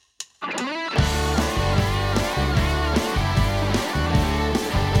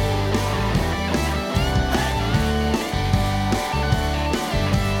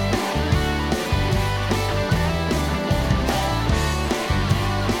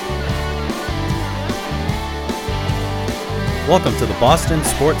Welcome to the Boston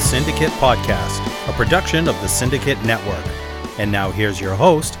Sports Syndicate Podcast, a production of the Syndicate Network. And now here's your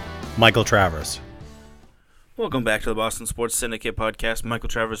host, Michael Travers. Welcome back to the Boston Sports Syndicate Podcast. Michael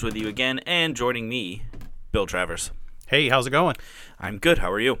Travers with you again, and joining me, Bill Travers. Hey, how's it going? I'm good.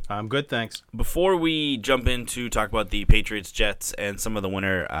 How are you? I'm good, thanks. Before we jump in to talk about the Patriots, Jets, and some of the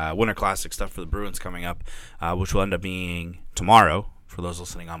Winter Classic stuff for the Bruins coming up, which will end up being tomorrow, for those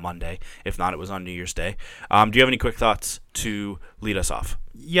listening on Monday. If not, it was on New Year's Day. Do you have any quick thoughts to lead us off?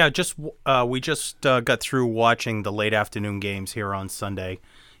 Yeah, we just got through watching the late afternoon games here on Sunday,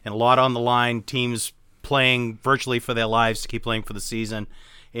 and a lot on the line, teams playing virtually for their lives to keep playing for the season,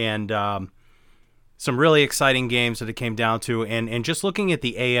 and some really exciting games that it came down to. And just looking at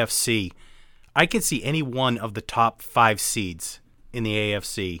the AFC, I could see any one of the top 5 seeds in the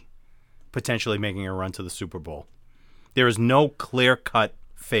AFC potentially making a run to the Super Bowl. There is no clear-cut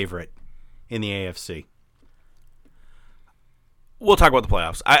favorite in the AFC. We'll talk about the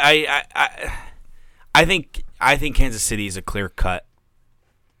playoffs. I think Kansas City is a clear-cut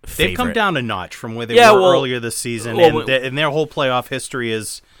favorite. They've come down a notch from where they were earlier this season, and their whole playoff history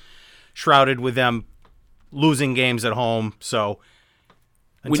is shrouded with them losing games at home. So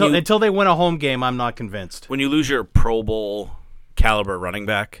until they win a home game, I'm not convinced. When you lose your Pro Bowl caliber running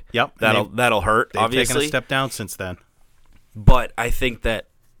back, yep, that'll hurt. They've obviously taken a step down since then. But I think that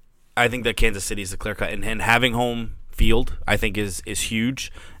Kansas City is a clear cut, and having home field I think is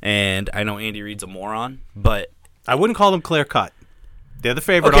huge. And I know Andy Reid's a moron, but I wouldn't call them clear cut. They're the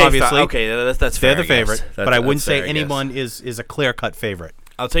favorite, obviously. That's fair. They're the favorite, but I wouldn't say fair, anyone is a clear cut favorite.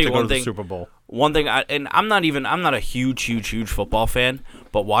 I'll tell you one thing. The Super Bowl. One thing, and I'm not a huge football fan,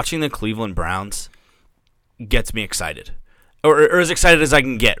 but watching the Cleveland Browns gets me excited, or as excited as I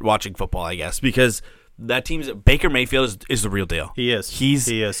can get watching football, I guess, because that Baker Mayfield is the real deal. He is. He's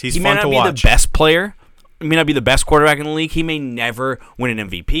fun to watch. He may not be the best player. He may not be the best quarterback in the league. He may never win an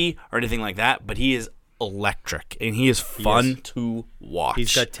MVP or anything like that, but he is electric, and he is fun to watch.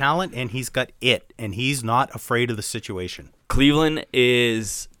 He's got talent, and he's got it, and he's not afraid of the situation. Cleveland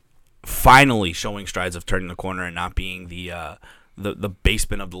is finally showing strides of turning the corner and not being the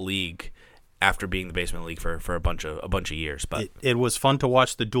basement of the league after being the basement of the league for a bunch of years. But it was fun to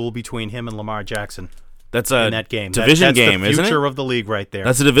watch the duel between him and Lamar Jackson. That's in that game. Division game, isn't it? That's the future of the league right there.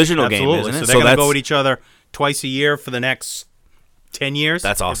 That's a divisional game, isn't it? So they're going to go at each other twice a year for the next 10 years.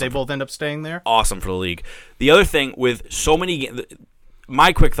 That's awesome. If they both end up staying there. Awesome for the league. The other thing with so many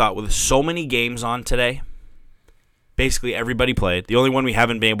my quick thought, with so many games on today, basically everybody played. The only one we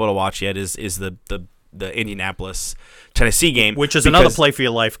haven't been able to watch yet is the Indianapolis Tennessee game, which is another play for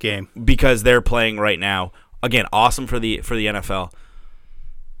your life game, because they're playing right now. Again, awesome for the NFL.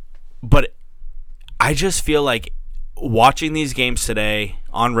 But I just feel like watching these games today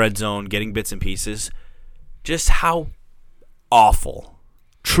on Red Zone, getting bits and pieces, just how awful,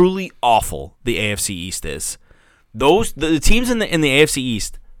 truly awful the AFC East is. The teams in the AFC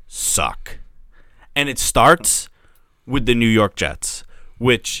East suck. And it starts with the New York Jets,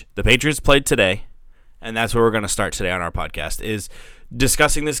 which the Patriots played today, and that's where we're going to start today on our podcast, is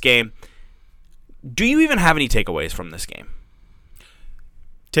discussing this game. Do you even have any takeaways from this game?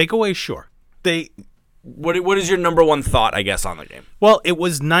 Takeaways, sure. What is your number one thought, I guess, on the game? Well, it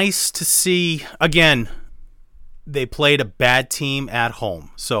was nice to see, again, they played a bad team at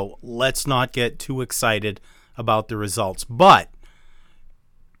home, so let's not get too excited about the results. But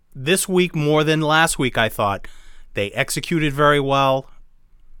this week, more than last week, I thought, they executed very well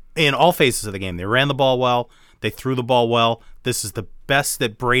in all phases of the game. They ran the ball well. They threw the ball well. This is the best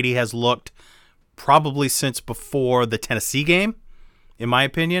that Brady has looked probably since before the Tennessee game, in my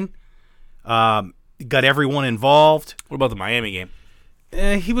opinion. Got everyone involved. What about the Miami game?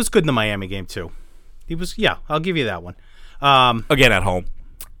 He was good in the Miami game, too. I'll give you that one. Again, at home.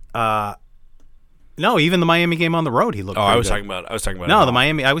 No, even the Miami game on the road, he looked pretty good. I was talking about No,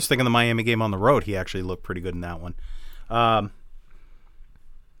 I was thinking the Miami game on the road, he actually looked pretty good in that one.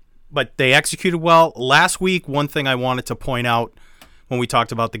 But they executed well. Last week, one thing I wanted to point out when we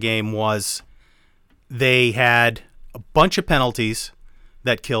talked about the game was they had a bunch of penalties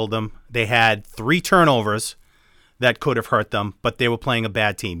that killed them. They had 3 turnovers that could have hurt them, but they were playing a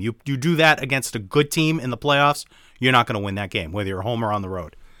bad team. You do that against a good team in the playoffs, you're not going to win that game, whether you're home or on the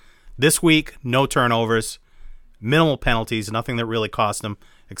road. This week, no turnovers, minimal penalties, nothing that really cost them,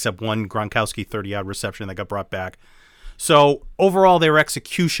 except one Gronkowski 30-yard reception that got brought back. So overall, their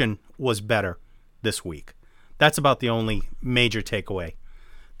execution was better this week. That's about the only major takeaway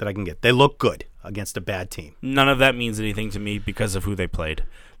that I can get. They look good against a bad team. None of that means anything to me because of who they played.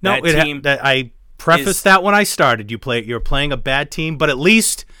 No, preface that when I started. You're playing a bad team, but at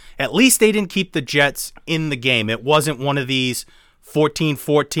least they didn't keep the Jets in the game. It wasn't one of these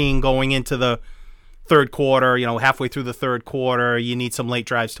 14-14 going into the third quarter, halfway through the third quarter, you need some late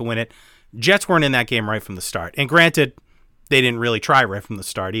drives to win it. Jets weren't in that game right from the start. And granted, they didn't really try right from the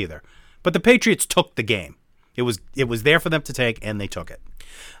start either. But the Patriots took the game. It was there for them to take, and they took it.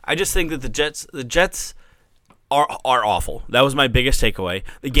 I just think that the Jets are awful. That was my biggest takeaway.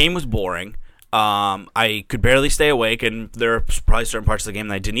 The game was boring. I could barely stay awake, and there are probably certain parts of the game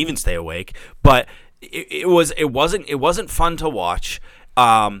that I didn't even stay awake. But it wasn't fun to watch.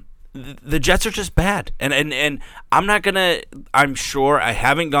 The Jets are just bad, and I'm sure I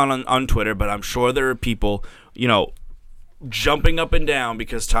haven't gone on Twitter, but I'm sure there are people jumping up and down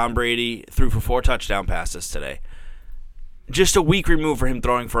because Tom Brady threw for 4 touchdown passes today. Just a week removed for him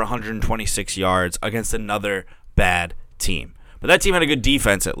throwing for 126 yards against another bad team. But that team had a good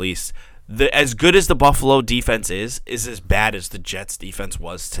defense at least. As good as the Buffalo defense is as bad as the Jets defense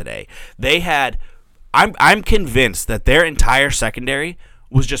was today. I'm convinced that their entire secondary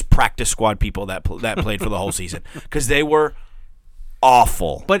was just practice squad people that played for the whole season because they were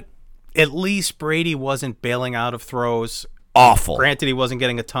awful. But at least Brady wasn't bailing out of throws. Awful. Granted, he wasn't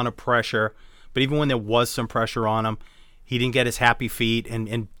getting a ton of pressure, but even when there was some pressure on him, he didn't get his happy feet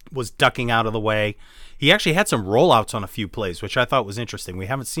and was ducking out of the way. He actually had some rollouts on a few plays, which I thought was interesting. We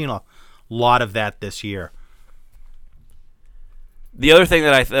haven't seen a lot of that this year. The other thing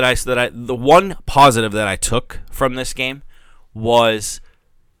the one positive that I took from this game was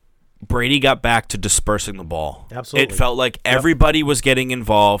Brady got back to dispersing the ball. Absolutely. It felt like everybody was getting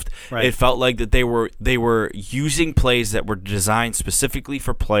involved. Right. It felt like that they were using plays that were designed specifically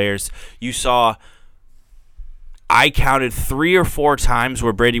for players. You saw, I counted 3 or 4 times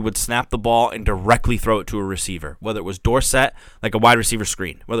where Brady would snap the ball and directly throw it to a receiver, whether it was Dorsett, like a wide receiver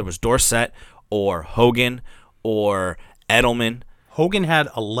screen, whether it was Dorsett or Hogan or Edelman. Hogan had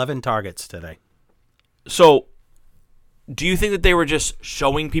 11 targets today. So, do you think that they were just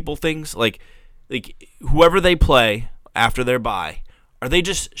showing people things like whoever they play after their bye? Are they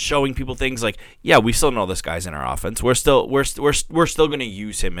just showing people things like, yeah, we still know this guy's in our offense. We're still going to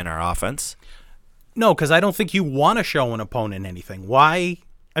use him in our offense. No, because I don't think you want to show an opponent anything. Why?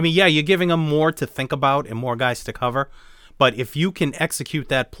 I mean, yeah, you're giving them more to think about and more guys to cover. But if you can execute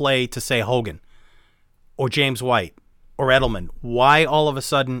that play to, say, Hogan or James White or Edelman, why all of a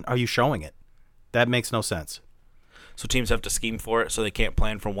sudden are you showing it? That makes no sense. So teams have to scheme for it so they can't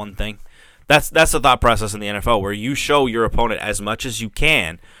plan for one thing. That's the thought process in the NFL, where you show your opponent as much as you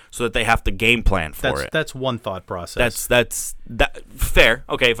can so that they have to game plan for it. That's one thought process. That's fair.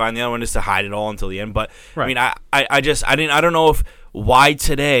 Okay, fine. The other one is to hide it all until the end. But right. I mean, I don't know why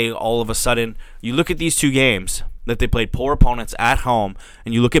today all of a sudden you look at these 2 games that they played poor opponents at home,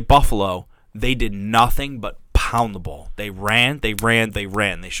 and you look at Buffalo, they did nothing but pound the ball. They ran. They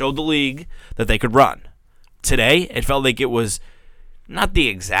showed the league that they could run. Today, it felt like it was not the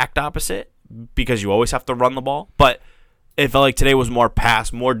exact opposite, because you always have to run the ball, but it felt like today was more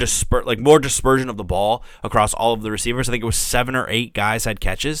pass, more dispersion of the ball across all of the receivers. I think it was 7 or 8 guys had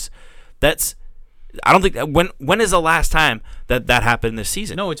catches. I don't think when is the last time that happened this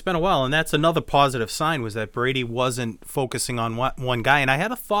season? No, it's been a while, and that's another positive sign, was that Brady wasn't focusing on one guy. And I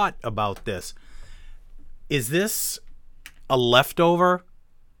had a thought about this. Is this a leftover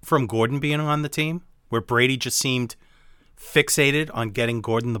from Gordon being on the team, where Brady just seemed fixated on getting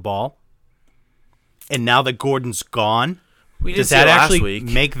Gordon the ball? And now that Gordon's gone, does that actually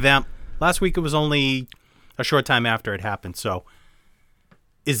make them... Last week it was only a short time after it happened. So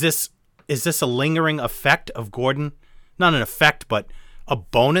is this a lingering effect of Gordon? Not an effect, but a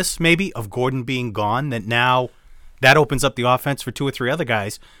bonus maybe of Gordon being gone, that now that opens up the offense for 2 or 3 other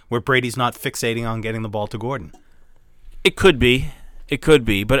guys where Brady's not fixating on getting the ball to Gordon. It could be.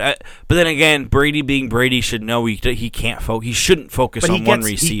 But then again, Brady being Brady should know he can't focus. He shouldn't focus on one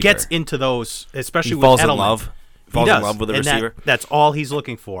receiver. He gets into those, especially with falls Edelman. in love. Falls in love with the receiver. That's all he's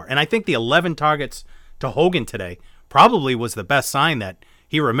looking for. And I think the 11 targets to Hogan today probably was the best sign that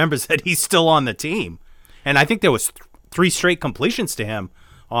he remembers that he's still on the team. And I think there was 3 straight completions to him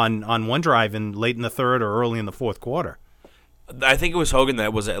on one drive late in the third or early in the fourth quarter. I think it was Hogan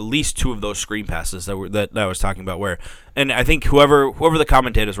that was at least 2 of those screen passes that I was talking about. And I think whoever the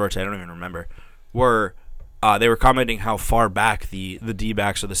commentators were today, I don't even remember, they were commenting how far back the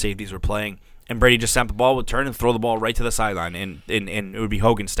D-backs or the safeties were playing, and Brady just snapped the ball, would turn and throw the ball right to the sideline, and it would be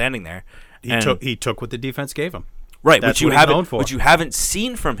Hogan standing there. He took what the defense gave him. Right, that's which you haven't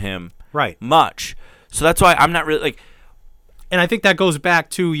seen from him much. So that's why I'm not really like. And I think that goes back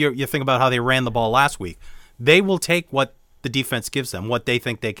to your thing about how they ran the ball last week. They will take what the defense gives them, what they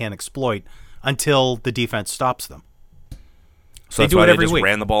think they can exploit until the defense stops them. So that's why they just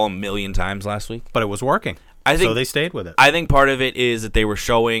ran the ball a million times last week. But it was working. So they stayed with it. I think part of it is that they were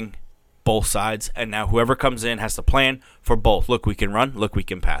showing both sides, and now whoever comes in has to plan for both. Look, we can run. Look, we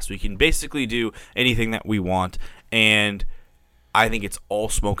can pass. We can basically do anything that we want, and I think it's all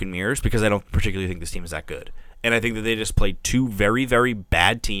smoke and mirrors because I don't particularly think this team is that good. And I think that they just played two very, very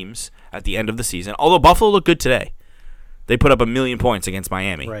bad teams at the end of the season, although Buffalo looked good today. They put up 1 million points against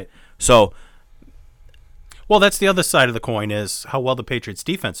Miami. Right. So... Well, that's the other side of the coin is how well the Patriots'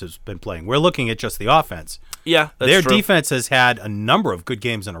 defense has been playing. We're looking at just the offense. Yeah, that's Their true. defense has had a number of good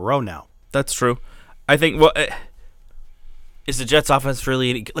games in a row now. That's true. I think, well, is the Jets' offense really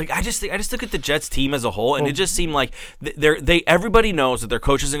any, like? I just look at the Jets team as a whole, and it just seemed like everybody knows that their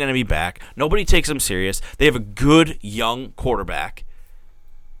coach isn't going to be back. Nobody takes them serious. They have a good young quarterback,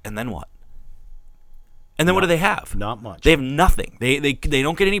 and then what? And then what do they have? Not much. They have nothing. They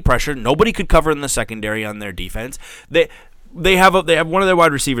don't get any pressure. Nobody could cover in the secondary on their defense. They have one of their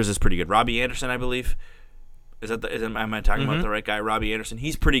wide receivers is pretty good. Robbie Anderson, I believe. Am I talking about the right guy? Robbie Anderson.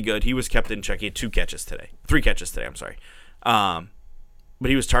 He's pretty good. He was kept in check. He had 3 catches today. I'm sorry. But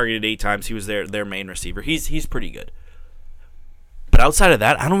he was targeted 8 times. He was their main receiver. He's pretty good. But outside of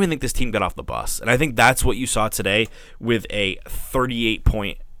that, I don't even think this team got off the bus. And I think that's what you saw today with a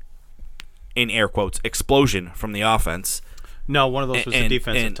 38-point, in air quotes, explosion from the offense. No, one of those was a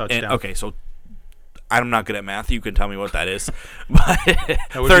defensive touchdown. Okay, so I'm not good at math. You can tell me what that is. But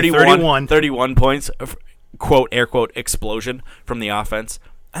that would 31. 31 points, quote, air quote, explosion from the offense.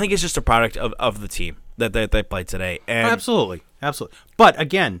 I think it's just a product of the team that they played today. And Absolutely. But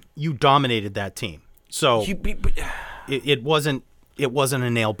again, you dominated that team. So it wasn't a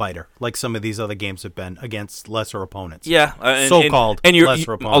nail biter like some of these other games have been against lesser opponents. Yeah, so-called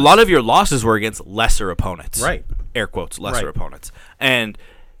lesser opponents. A lot of your losses were against lesser opponents, right? Air quotes, lesser opponents. And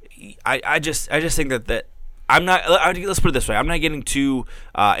I just think that I'm not. Let's put it this way: I'm not getting too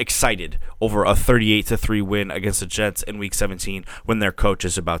excited over a 38-3 win against the Jets in Week 17 when their coach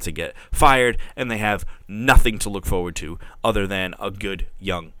is about to get fired and they have nothing to look forward to other than a good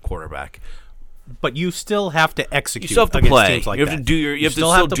young quarterback. But you still have to execute. You still have to against play. Teams like you have that. to do your. You have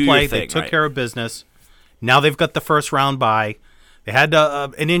still to have to do play. Your thing, they took right? care of business. Now they've got the first round bye. They had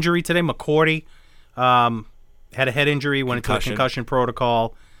an injury today. McCourty had a head injury, went into a concussion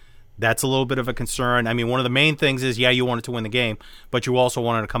protocol. That's a little bit of a concern. I mean, one of the main things is, you wanted to win the game, but you also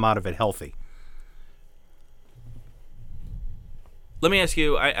wanted to come out of it healthy. Let me ask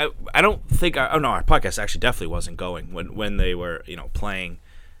you. I don't think. Oh no, our podcast actually definitely wasn't going when they were playing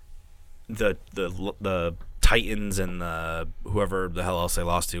the Titans and the whoever the hell else they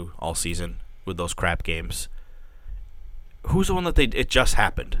lost to all season with those crap games. Who's the one that it just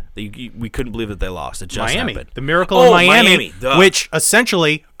happened? We couldn't believe that they lost. It just happened. The miracle in Miami, duh. which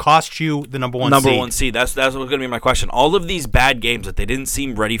essentially cost you the number one seed. That's what's going to be my question. All of these bad games that they didn't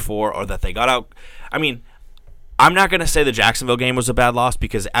seem ready for or that they got out. I mean, I'm not going to say the Jacksonville game was a bad loss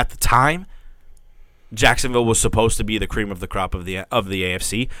because at the time, Jacksonville was supposed to be the cream of the crop of the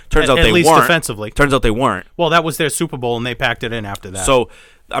AFC. Turns out they weren't. At least defensively. Turns out they weren't. Well, that was their Super Bowl, and they packed it in after that. So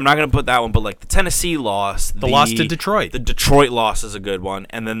I'm not going to put that one, but like the Tennessee loss, the loss to Detroit, the Detroit loss is a good one,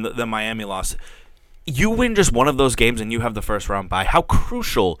 and then the Miami loss. You win just one of those games, and you have the first round bye. How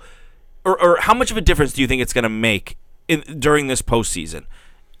crucial, or how much of a difference do you think it's going to make during this postseason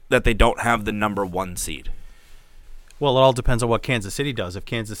that they don't have the number 1 seed? Well, it all depends on what Kansas City does. If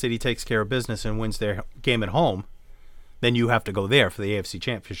Kansas City takes care of business and wins their game at home, then you have to go there for the AFC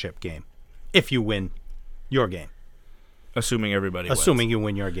Championship game. If you win your game. Assuming everybody wins. Assuming you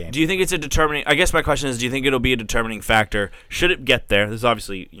win your game. Do you think it's a determining... I guess my question is, do you think it'll be a determining factor? Should it get there? This is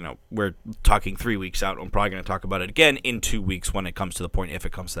obviously, we're talking 3 weeks out. I'm probably going to talk about it again in 2 weeks when it comes to the point, if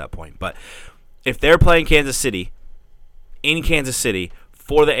it comes to that point. But if they're playing Kansas City, in Kansas City,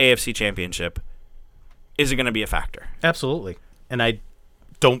 for the AFC Championship, is it going to be a factor? Absolutely. And I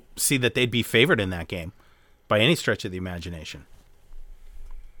don't see that they'd be favored in that game by any stretch of the imagination.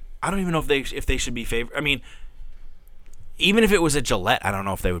 I don't even know if they should be favored. I mean, even if it was at Gillette, I don't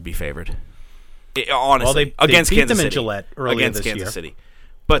know if they would be favored. Honestly, well, they against beat Kansas them City. in Gillette earlier against this Kansas year. City.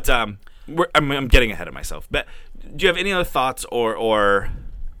 But I'm getting ahead of myself. But do you have any other thoughts or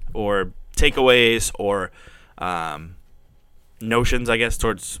takeaways or notions, I guess,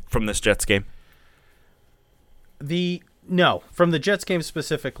 from this Jets game? No, from the Jets game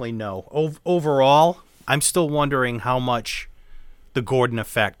specifically, no. Overall, I'm still wondering how much the Gordon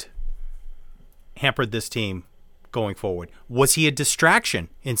effect hampered this team going forward. Was he a distraction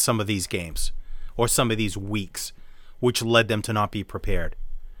in some of these games or some of these weeks, which led them to not be prepared?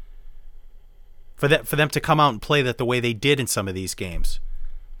 For them to come out and play that the way they did in some of these games,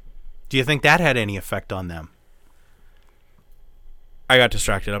 Do you think that had any effect on them? I got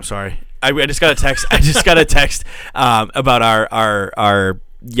distracted. I'm sorry. I just got a text. I just got a text about our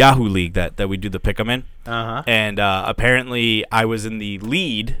Yahoo league that we do the pick'em in. Uh-huh. And apparently I was in the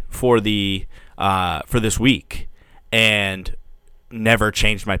lead for this week and never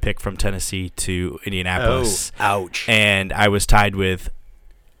changed my pick from Tennessee to Indianapolis. Oh, ouch. And I was tied with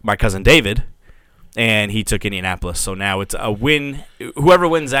my cousin David, and he took Indianapolis. So now it's a win. Whoever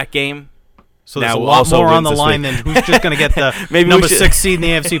wins that game. So there's a lot more on the line than who's just going to get the number 6 seed in the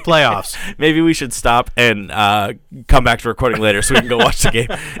AFC playoffs. Maybe we should stop and come back to recording later so we can go watch the game.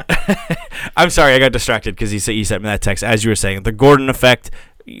 I'm sorry, I got distracted because he sent me that text. As you were saying, the Gordon effect.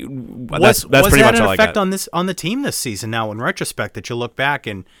 That's pretty much all I got. Was that an effect on the team this season? Now, in retrospect, that you look back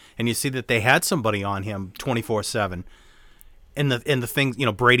and you see that they had somebody on him 24/7, and the things,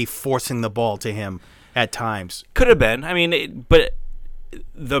 Brady forcing the ball to him at times. Could have been. I mean, but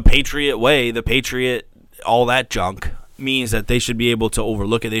the Patriot way, all that junk means that they should be able to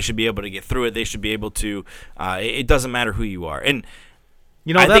overlook it. They should be able to get through it. They should be able to. It doesn't matter who you are, and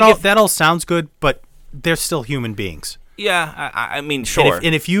that all sounds good, but they're still human beings. Yeah, I mean, sure.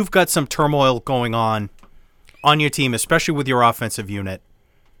 And if you've got some turmoil going on your team, especially with your offensive unit,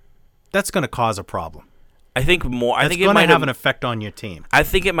 that's going to cause a problem. I think more. I That's think it going might to have an effect on your team. I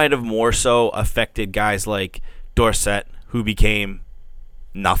think it might have more so affected guys like Dorsett, who became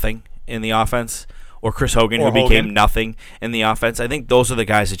nothing in the offense, or Chris Hogan, who became nothing in the offense. I think those are the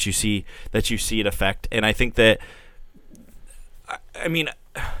guys that you see it affect, and I think that. I mean.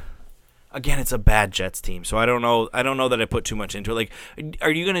 Again, it's a bad Jets team, so I don't know that I put too much into it. Like,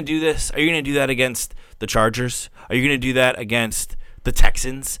 are you going to do this? Are you going to do that against the Chargers? Are you going to do that against the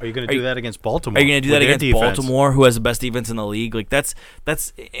Texans? Are you going to do that against Baltimore? Are you going to do that against Baltimore, who has the best defense in the league? Like, that's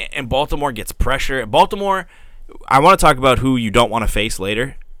and Baltimore gets pressure. Baltimore, I want to talk about who you don't want to face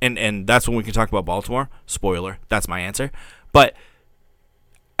later, and that's when we can talk about Baltimore. Spoiler, that's my answer. But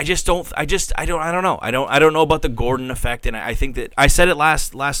I don't know. I don't know about the Gordon effect, and I think that I said it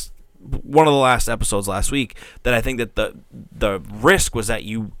last one of the last episodes last week that I think that the risk was that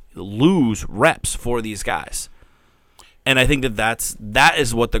you lose reps for these guys, and I think that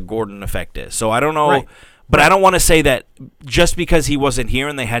is what the Gordon effect is. So I don't know, right. But right. I don't want to say that just because he wasn't here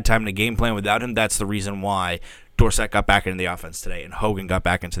and they had time to game plan without him, that's the reason why Dorsett got back into the offense today and Hogan got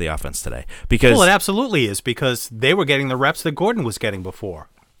back into the offense today. Because it absolutely is, because they were getting the reps that Gordon was getting before.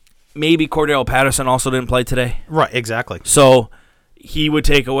 Maybe Cordell Patterson also didn't play today. Right, exactly. So he would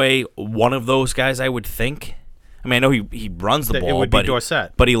take away one of those guys, I would think. I mean, I know he runs the ball, it would be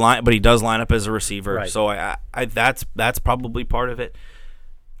Dorsett, but he does line up as a receiver. Right. So I that's probably part of it.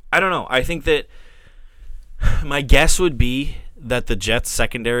 I don't know. I think that my guess would be that the Jets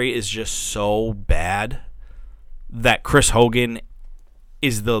secondary is just so bad that Chris Hogan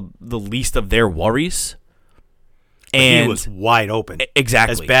is the least of their worries. And he was wide open.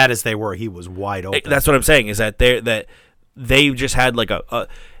 Exactly. As bad as they were, he was wide open. That's what I'm saying, is that they just had like a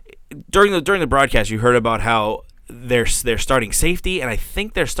during the broadcast you heard about how they're starting safety and I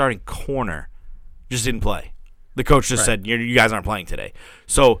think they're starting corner just didn't play. The coach just said you guys aren't playing today.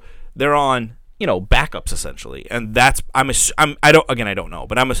 So they're on, backups essentially. And that's I don't know,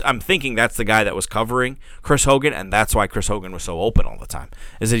 but I'm thinking that's the guy that was covering Chris Hogan, and that's why Chris Hogan was so open all the time.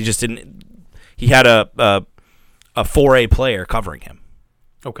 Is that he had a 4A player covering him.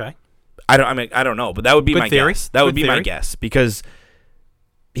 Okay. I don't know, but that would be my guess. That would be my guess, because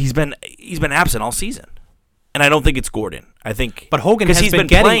he's been absent all season, and I don't think it's Gordon. I think, but Hogan has been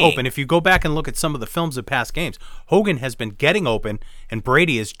getting open. If you go back and look at some of the films of past games, Hogan has been getting open, and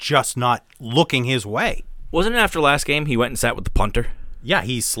Brady is just not looking his way. Wasn't it after last game he went and sat with the punter? Yeah,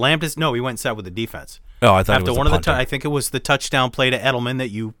 he slammed his. No, he went and sat with the defense. Oh, I thought after it was one the of punter. I think it was the touchdown play to Edelman that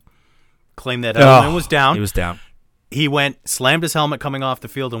you claimed that Edelman was down. He was down. He went, slammed his helmet coming off the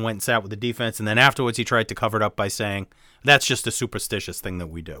field, and went and sat with the defense. And then afterwards, he tried to cover it up by saying, "That's just a superstitious thing that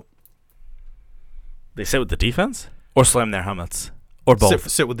we do." They sit with the defense, or slam their helmets, or both.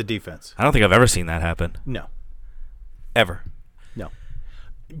 Sit with the defense. I don't think I've ever seen that happen. No, ever. No.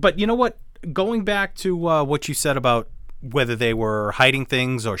 But you know what? Going back to what you said about whether they were hiding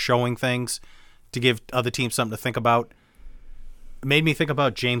things or showing things to give other teams something to think about, it made me think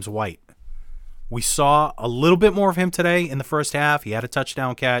about James White. We saw a little bit more of him today in the first half. He had a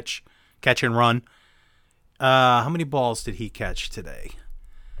touchdown catch and run. How many balls did he catch today?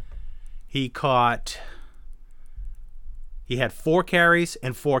 He had 4 carries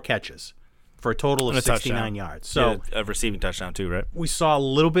and 4 catches for a total of 69 yards. So a receiving touchdown too, right? We saw a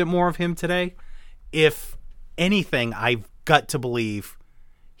little bit more of him today. If anything, I've got to believe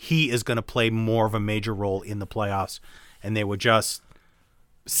he is going to play more of a major role in the playoffs, and they were just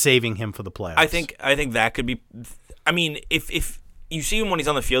saving him for the playoffs. I think that could be. I mean, if you see him when he's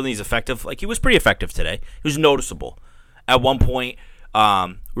on the field and he's effective, like he was pretty effective today. He was noticeable. At one point,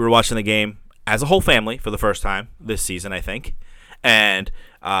 we were watching the game as a whole family for the first time this season, I think, and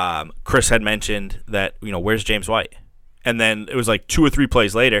Chris had mentioned that, where's James White? And then it was like 2 or 3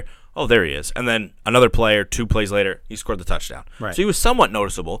 plays later, oh, there he is. And then another player, 2 plays later, he scored the touchdown. Right. So he was somewhat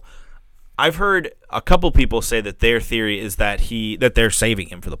noticeable. I've heard a couple people say that their theory is that they're saving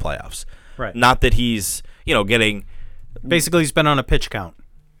him for the playoffs. Right. Not that he's, getting. Basically, he's been on a pitch count.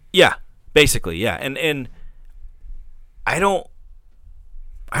 Yeah. Basically, yeah. And I don't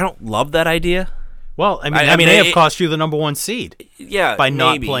love that idea. Well, I mean, that may have cost you the number 1 seed. Yeah, by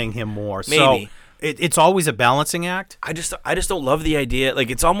not maybe. playing him more. Maybe. So it's always a balancing act. I just don't love the idea. Like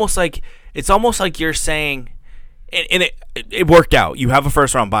it's almost like you're saying, and it worked out. You have a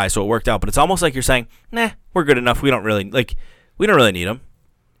first round bye, so it worked out. But it's almost like you're saying, nah, we're good enough. We don't really need him.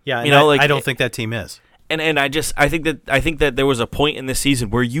 Yeah, I don't think that team is. And I think that there was a point in this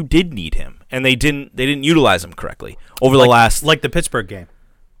season where you did need him, and they didn't utilize him correctly over the last, like the Pittsburgh game.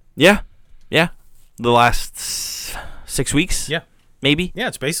 Yeah, the last 6 weeks. Yeah. Maybe. Yeah,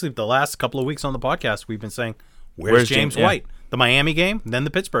 it's basically the last couple of weeks on the podcast we've been saying, where's James White? Yeah. The Miami game, then the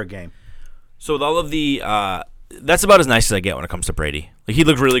Pittsburgh game. So with all of the that's about as nice as I get when it comes to Brady. Like he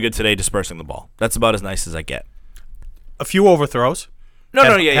looked really good today dispersing the ball. That's about as nice as I get. A few overthrows.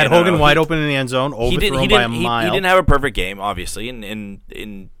 Had Hogan wide open in the end zone, overthrown by a mile. He didn't have a perfect game, obviously,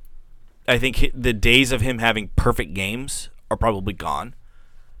 and I think the days of him having perfect games are probably gone.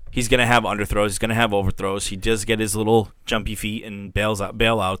 He's going to have underthrows. He's going to have overthrows. He does get his little jumpy feet and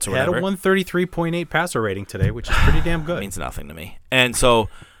bailouts or whatever. He had a 133.8 passer rating today, which is pretty damn good. It means nothing to me. And so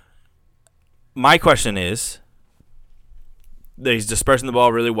my question is, that he's dispersing the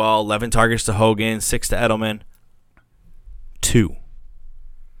ball really well. 11 targets to Hogan, 6 to Edelman, 2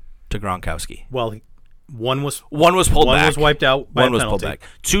 to Gronkowski. Well, one was pulled back. One was wiped out by a penalty. Pulled back.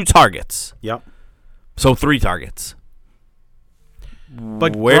 2 targets. Yep. So 3 targets.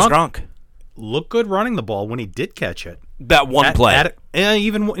 But where's Gronk? Looked good running the ball when he did catch it. That one play.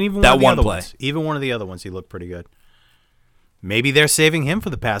 Even that one play. Ones. Even one of the other ones, he looked pretty good. Maybe they're saving him for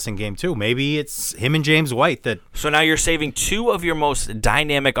the passing game too. Maybe it's him and James White that. So now you're saving 2 of your most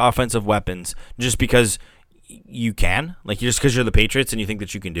dynamic offensive weapons just because you can, like just because you're the Patriots and you think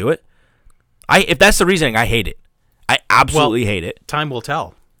that you can do it. If that's the reasoning, I hate it. I absolutely hate it. Time will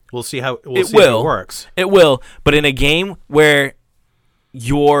tell. We'll see how it works. It will, but in a game where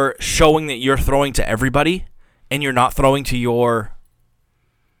you're showing that you're throwing to everybody and you're not throwing to your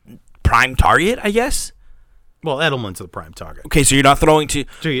prime target, I guess. Well, Edelman's the prime target. Okay, so you're not throwing to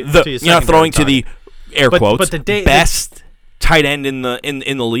you're not throwing to the air quotes but best tight end in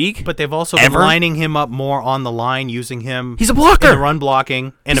the league. But they've also been lining him up more on the line, using him. He's a blocker. In the run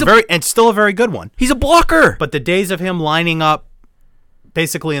blocking, and still a very good one. He's a blocker. But the days of him lining up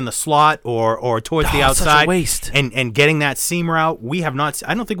basically in the slot or towards the outside, such a waste. And getting that seam route, we have not.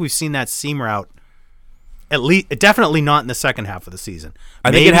 I don't think we've seen that seam route. At least, definitely not in the second half of the season.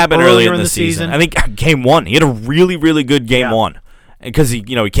 I think it happened earlier in the season. I think game 1, he had a really, really good game 1, because he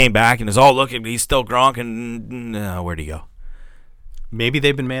came back and is look, he's still Gronk, and where'd he go? Maybe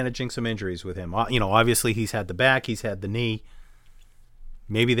they've been managing some injuries with him. Obviously he's had the back, he's had the knee.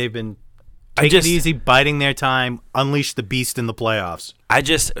 Maybe they've been taking it easy, biding their time, unleash the beast in the playoffs.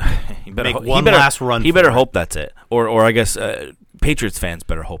 He better last run. He better hope that's it, or I guess Patriots fans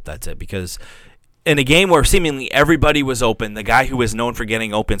better hope that's it, because in a game where seemingly everybody was open, the guy who was known for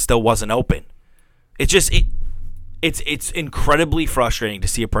getting open still wasn't open. It's incredibly frustrating to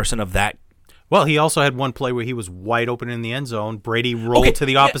see a person of that. Well, he also had one play where he was wide open in the end zone. Brady rolled to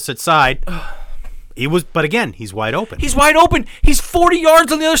the opposite side. But again, he's wide open. He's wide open. He's 40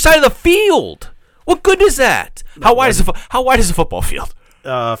 yards on the other side of the field. What good is that? How wide is a football field?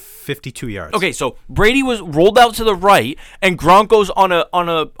 52 yards. Okay, so Brady was rolled out to the right, and Gronk goes on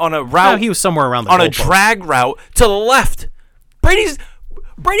a route. No, he was somewhere around the on a drag route to the left. Brady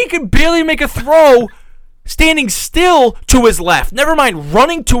could barely make a throw standing still to his left. Never mind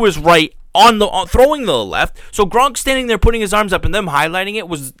running to his right on throwing to the left. So Gronk standing there putting his arms up and them highlighting it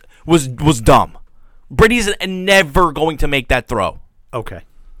was dumb. Brady's never going to make that throw. Okay.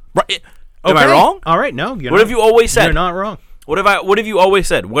 Right? Am I wrong? All right, no. What have you always said? You're not wrong. What have you always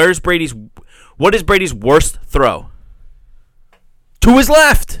said? What is Brady's worst throw? To his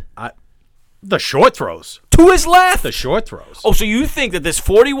left. The short throws. To his left. The short throws. Oh, so you think that this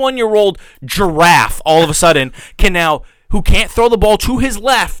 41-year-old giraffe all of a sudden who can't throw the ball to his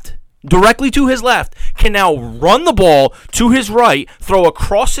left, directly to his left, can now run the ball to his right, throw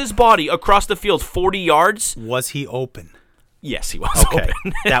across his body, across the field 40 yards? Was he open? Yes, he was Okay,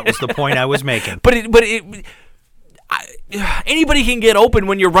 open. that was the point I was making. Anybody can get open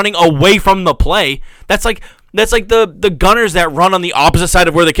when you're running away from the play. That's like the gunners that run on the opposite side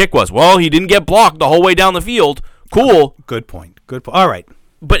of where the kick was. Well, he didn't get blocked the whole way down the field. Cool. Good point. All right.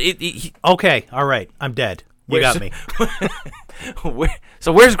 But okay. All right. I'm dead. You got me.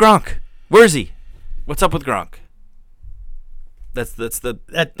 So where's Gronk? Where is he? What's up with Gronk?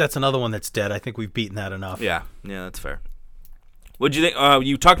 That's another one that's dead. I think we've beaten that enough. Yeah, that's fair. What do you think?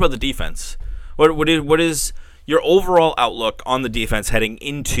 You talked about the defense. What is your overall outlook on the defense heading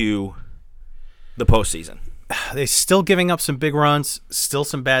into the postseason? They're still giving up some big runs, still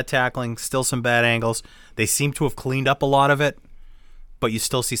some bad tackling, still some bad angles. They seem to have cleaned up a lot of it, but you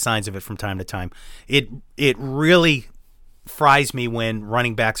still see signs of it from time to time. It really fries me when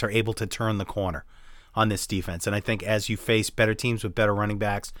running backs are able to turn the corner on this defense. And I think as you face better teams with better running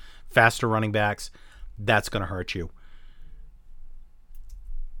backs, faster running backs, that's going to hurt you.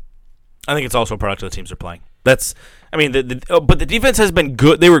 I think it's also a product of the teams they're playing. But the defense has been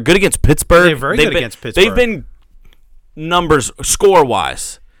good. They were good against Pittsburgh. They're very good against Pittsburgh. They've been numbers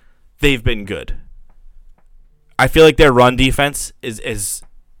score-wise. They've been good. I feel like their run defense is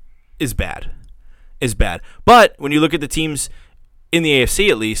bad. Is bad. But when you look at the teams in the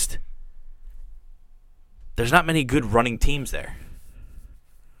AFC, at least, there's not many good running teams there.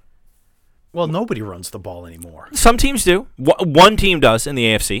 Well, nobody runs the ball anymore. Some teams do. One team does in the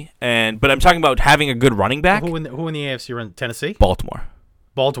AFC, but I'm talking about having a good running back. Who in the AFC run? Tennessee? Baltimore,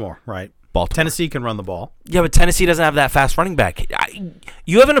 right. Baltimore. Tennessee can run the ball. Yeah, but Tennessee doesn't have that fast running back.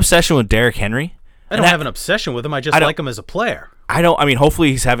 You have an obsession with Derrick Henry. I don't have an obsession with him. I just like him as a player.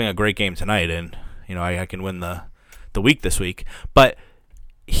 Hopefully he's having a great game tonight, and I can win the week this week. But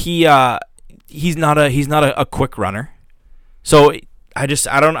he's not a quick runner. So I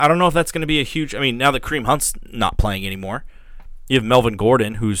don't know if that's going to be a huge. Now that Kareem Hunt's not playing anymore, you have Melvin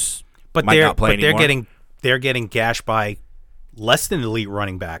Gordon who's not playing anymore. They're getting gashed by less than elite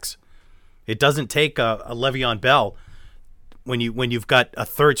running backs. It doesn't take a Le'Veon Bell when you've got a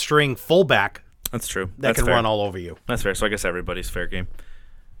third string fullback. That's true. That can run all over you. That's fair. So I guess everybody's fair game.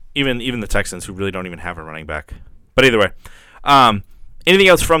 Even the Texans, who really don't even have a running back. But either way, anything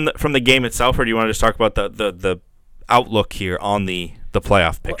else from the game itself, or do you want to just talk about the outlook here on the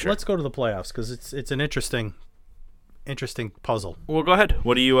playoff picture? Let's go to the playoffs because it's an interesting puzzle. Well, go ahead.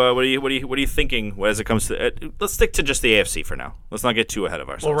 What are you thinking as it comes to? Let's stick to just the AFC for now. Let's not get too ahead of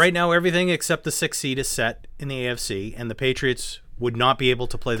ourselves. Well, right now everything except the 6th seed is set in the AFC, and the Patriots would not be able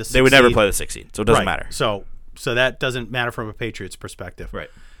to play the 6th seed. They would never play the 6th seed, so it doesn't matter. So that doesn't matter from a Patriots perspective. Right.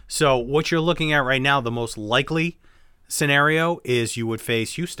 So what you're looking at right now, the most likely scenario is you would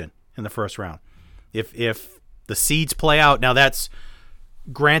face Houston in the first round. If the seeds play out, now that's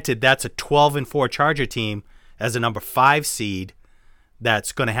granted that's a 12-4 Charger team as a number 5 seed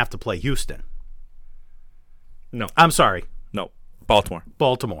that's going to have to play Houston. No. I'm sorry. No. Baltimore.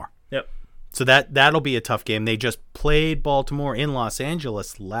 Yep. So that'll be a tough game. They just played Baltimore in Los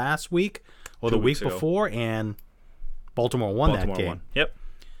Angeles last week or the week before, and Baltimore won that game. Yep.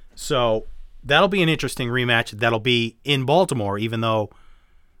 So that'll be an interesting rematch. That'll be in Baltimore, even though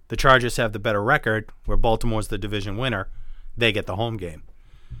the Chargers have the better record, where Baltimore's the division winner. They get the home game.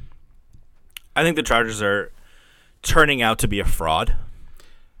 I think the Chargers are turning out to be a fraud.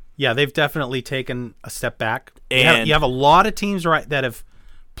 Yeah, they've definitely taken a step back. And you have a lot of teams that have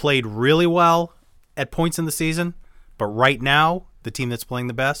played really well at points in the season, but right now the team that's playing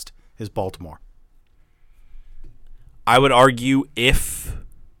the best is Baltimore. I would argue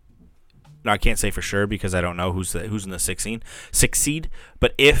I can't say for sure because I don't know who's in the 6th seed,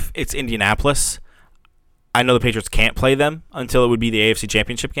 but if it's Indianapolis, I know the Patriots can't play them until it would be the AFC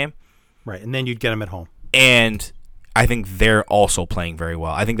Championship game. Right, and then you'd get them at home. And I think they're also playing very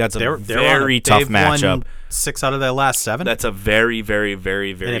well. I think that's a very tough matchup. Won 6 out of their last 7. That's a very, very,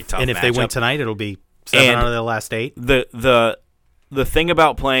 very, very tough matchup. And if they win tonight, it'll be 7 out of their last 8. The thing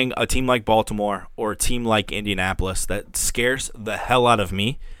about playing a team like Baltimore or a team like Indianapolis that scares the hell out of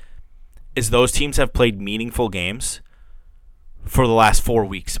me is those teams have played meaningful games for the last 4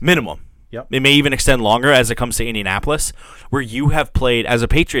 weeks, minimum. Yep. It may even extend longer as it comes to Indianapolis, where you have played, as a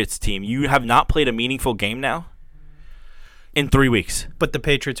Patriots team, you have not played a meaningful game now in 3 weeks. But the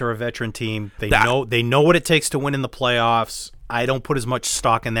Patriots are a veteran team. They know what it takes to win in the playoffs. I don't put as much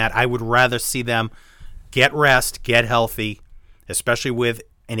stock in that. I would rather see them get rest, get healthy, especially with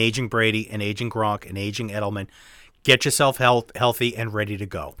an aging Brady, an aging Gronk, an aging Edelman. Get yourself healthy and ready to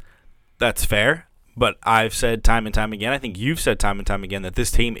go. That's fair. But I've said time and time again, I think you've said time and time again, that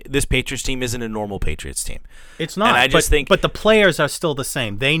this Patriots team isn't a normal Patriots team. It's not. And I just think, but the players are still the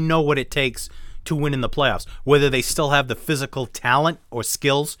same. They know what it takes to win in the playoffs. Whether they still have the physical talent or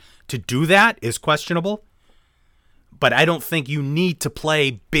skills to do that is questionable. But I don't think you need to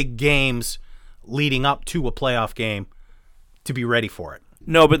play big games leading up to a playoff game to be ready for it.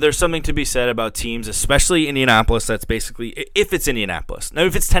 No, but there's something to be said about teams, especially Indianapolis. That's basically if it's Indianapolis. Now,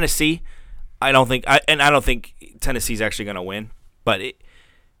 if it's Tennessee, I don't think Tennessee's actually going to win. But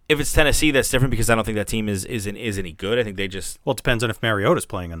if it's Tennessee, that's different because I don't think that team is any good. I think they just it depends on if Mariota's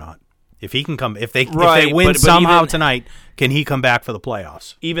playing or not. If he can come, if they Right, win but somehow even- tonight, can he come back for the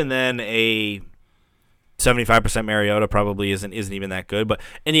playoffs? even then a 75% Mariota probably isn't even that good. But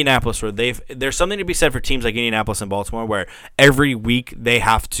Indianapolis, where there's something to be said for teams like Indianapolis and Baltimore, where every week they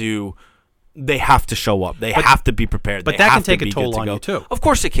have to show up. They have to be prepared. But They that have can take to a be toll good to on go. you, too. Of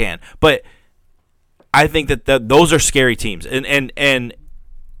course it can. But I think that those are scary teams. And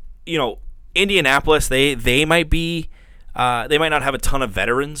you know, Indianapolis, they might be they might not have a ton of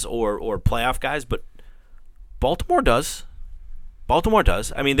veterans or playoff guys, but Baltimore does.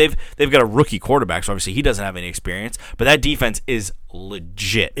 I mean, they've got a rookie quarterback, so obviously he doesn't have any experience, but that defense is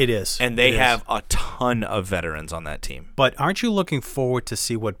legit. It is. And they have a ton of veterans on that team. But aren't you looking forward to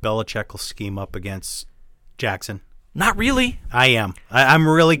see what Belichick will scheme up against Jackson? Not really. I am. I'm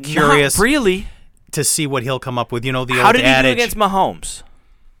really curious Not really. to see what he'll come up with. You know, the How old did he adage. do against Mahomes?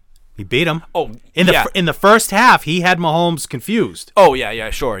 He beat him. Oh, In the first half, he had Mahomes confused. Oh,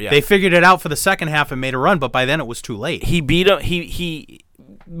 yeah, sure, yeah. They figured it out for the second half and made a run, but by then it was too late. He beat him. He beat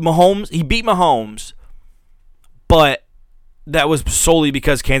Mahomes, but that was solely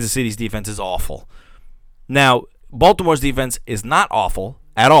because Kansas City's defense is awful. Now, Baltimore's defense is not awful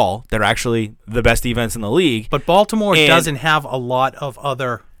at all. They're actually the best defense in the league. But Baltimore doesn't have a lot of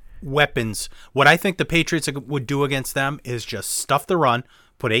other weapons. What I think the Patriots would do against them is just stuff the run,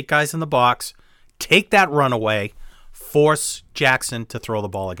 put 8 guys in the box, take that run away, force Jackson to throw the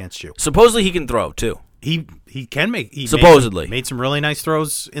ball against you. Supposedly he can throw too. He can make. He Supposedly. made some really nice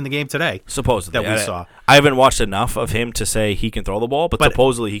throws in the game today. Supposedly that we saw. I haven't watched enough of him to say he can throw the ball, but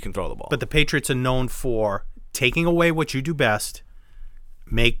supposedly he can throw the ball. But the Patriots are known for taking away what you do best,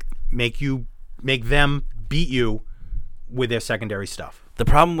 make them beat you with their secondary stuff. The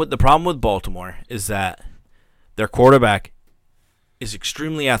problem with Baltimore is that their quarterback is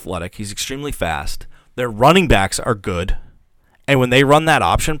extremely athletic. He's extremely fast. Their running backs are good, and when they run that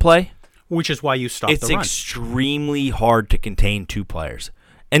option play, Which is why you stop it's the run. extremely hard to contain 2 players.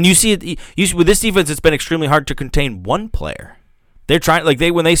 And you see it. With this defense, it's been extremely hard to contain 1 player. They're trying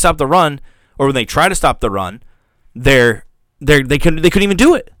when they stop the run or when they try to stop the run, they couldn't even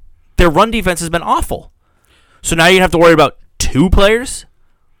do it. Their run defense has been awful. So now you have to worry about 2 players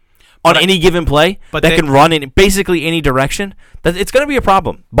on any given play that can run in basically any direction. It's going to be a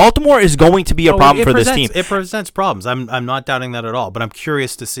problem. Baltimore is going to be a problem for this team. It presents problems. I'm not doubting that at all. But I'm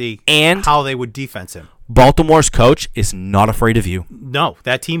curious to see And how they would defense him. Baltimore's coach is not afraid of you. No,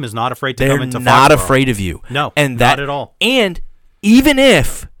 that team is not afraid to They're come into not Foxborough. afraid of you. No, and not at all. And even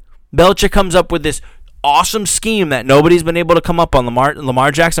if Belichick comes up with this awesome scheme that nobody's been able to come up on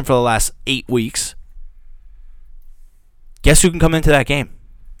Lamar Jackson for the last 8 weeks, guess who can come into that game?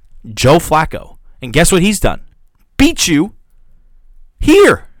 Joe Flacco. And guess what he's done? Beat you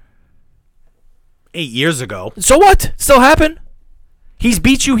here. 8 years ago. So what? Still happen? He's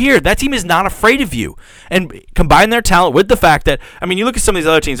beat you here. That team is not afraid of you. And combine their talent with the fact that, I mean, you look at some of these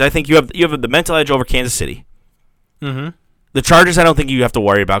other teams, I think you have the mental edge over Kansas City. Mm-hmm. The Chargers, I don't think you have to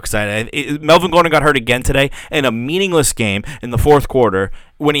worry about because Melvin Gordon got hurt again today in a meaningless game in the fourth quarter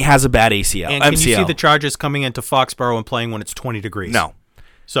when he has a bad ACL. And can you see the Chargers coming into Foxborough and playing when it's 20 degrees? No.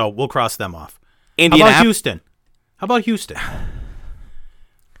 So we'll cross them off. How about Houston?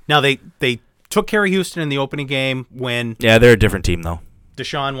 Now, they took care of Houston in the opening game when Yeah, they're a different team, though.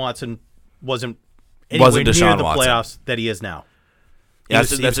 Deshaun Watson wasn't anywhere near the playoffs that he is now. He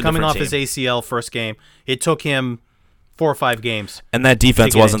was coming off his ACL first game. It took him 4 or 5 games. And that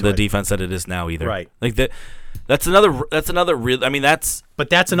defense wasn't the defense that it is now either. Right. Like that's another real. I mean, that's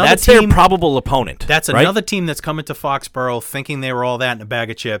another their team, probable opponent. That's right? another team that's coming to Foxborough thinking they were all that in a bag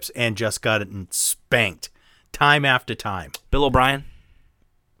of chips and just got it spanked time after time. Bill O'Brien.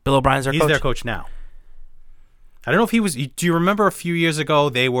 Bill O'Brien's their coach. He's their coach now. I don't know if he was. Do you remember a few years ago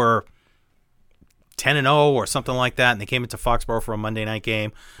they were 10-0 or something like that, and they came into Foxborough for a Monday night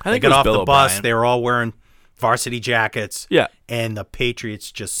game. I think they got off Bill the bus. O'Brien. They were all wearing varsity jackets. Yeah. And the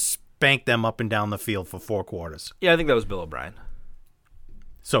Patriots just spanked them up and down the field for 4 quarters. Yeah, I think that was Bill O'Brien.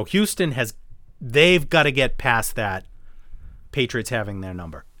 So Houston they've got to get past that. Patriots having their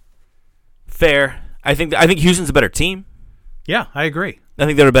number. Fair. I think Houston's a better team. Yeah, I agree. I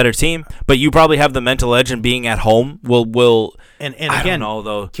think they're a better team, but you probably have the mental edge and being at home will. And I again, don't know,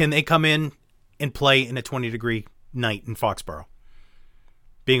 though. Can they come in and play in a 20-degree night in Foxborough?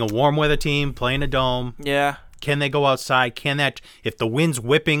 Being a warm weather team, playing a dome. Yeah. Can they go outside? If the wind's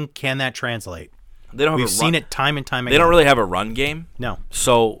whipping, can that translate? We've seen it time and time again. They don't really have a run game. No.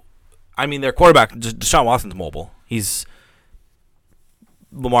 So, I mean, their quarterback, Deshaun Watson's mobile. He's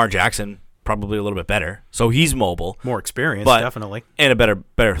Lamar Jackson, probably a little bit better. So he's mobile. More experienced, definitely. And a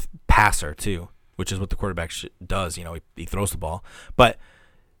better passer, too, which is what the quarterback does. He throws the ball. But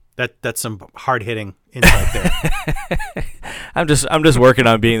that's some hard-hitting insight there. I'm just working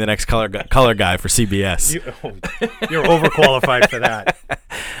on being the next color guy for CBS. You're overqualified for that.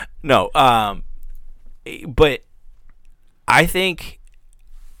 No, but I think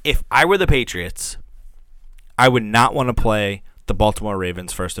if I were the Patriots, I would not want to play the Baltimore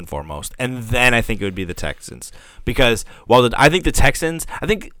Ravens first and foremost, and then I think it would be the Texans, because I think the Texans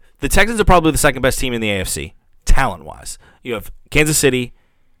are probably the second best team in the AFC talent-wise. You have Kansas City,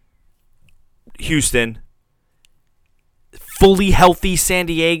 Houston, fully healthy San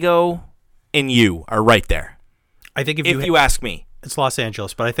Diego, and you are right there. I think if you ask me, it's Los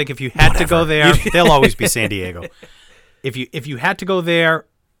Angeles, but I think if you had to go there, they'll always be San Diego. If you had to go there,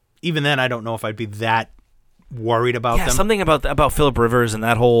 even then, I don't know if I'd be that worried about them. Something about Phillip Rivers and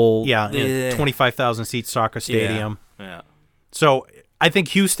that whole 25,000 seat soccer stadium. Yeah. So I think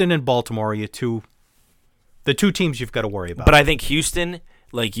Houston and Baltimore are the two teams you've got to worry about. But I think Houston,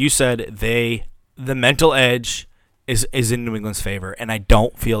 like you said, the mental edge is in New England's favor, and I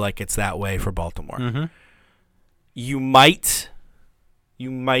don't feel like it's that way for Baltimore. Mm-hmm. You might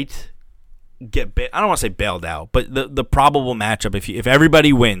get I don't want to say bailed out, but the probable matchup, if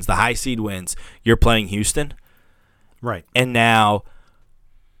everybody wins, the high seed wins, you're playing Houston. Right. And now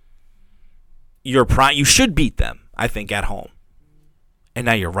you should beat them, I think, at home. And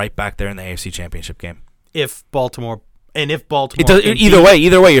now you're right back there in the AFC Championship game. Either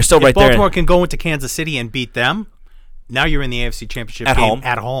way, you're still right there. If Baltimore can go into Kansas City and beat them, now you're in the AFC Championship game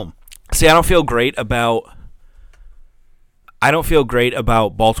at home. See, I don't feel great about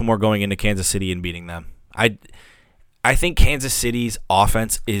Baltimore going into Kansas City and beating them. I think Kansas City's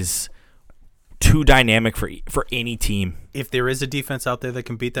offense is too dynamic for any team. If there is a defense out there that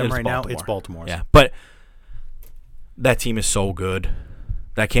can beat them now, it's Baltimore's. Yeah, but that team is so good.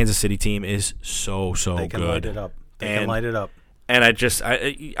 That Kansas City team is so good. They can light it up. Can light it up. And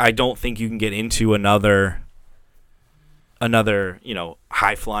I don't think you can get into another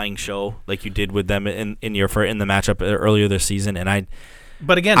high flying show like you did with them in the matchup earlier this season.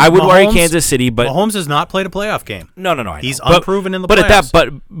 But again, I would worry Kansas City, but Mahomes has not played a playoff game. No, he's unproven in the playoffs.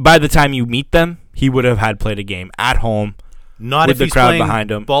 But by the time you meet them, he would have had played a game at home. Not with if the he's crowd playing behind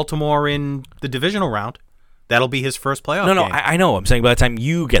him. Baltimore in the divisional round. That'll be his first playoff game. I know. I'm saying by the time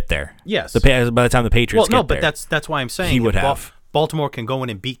you get there. Yes. By the time the Patriots get there. But that's why I'm saying he would have. Baltimore can go in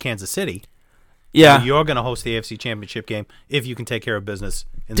and beat Kansas City. Yeah. So you're going to host the AFC Championship game if you can take care of business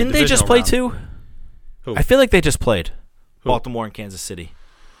in Didn't the they just play round. too? Who? I feel like they just played. Who? Baltimore and Kansas City.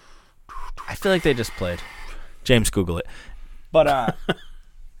 I feel like they just played. James, Google it. But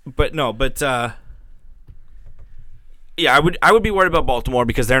yeah, I would be worried about Baltimore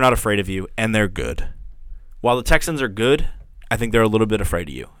because they're not afraid of you and they're good. While the Texans are good, I think they're a little bit afraid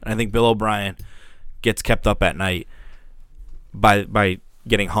of you. And I think Bill O'Brien gets kept up at night by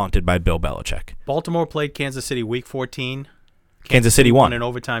getting haunted by Bill Belichick. Baltimore played Kansas City week 14. Kansas City won in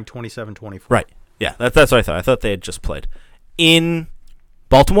overtime 27-24. Right. Yeah, that's what I thought. I thought they had just played. In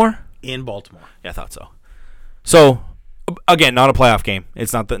Baltimore? In Baltimore. Yeah, I thought so. So, again, not a playoff game.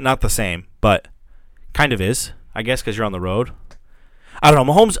 It's not the same, but kind of is, I guess, because you're on the road. I don't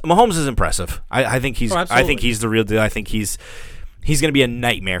know. Mahomes is impressive. I think he's the real deal. I think he's going to be a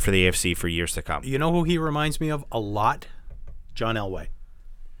nightmare for the AFC for years to come. You know who he reminds me of a lot? John Elway.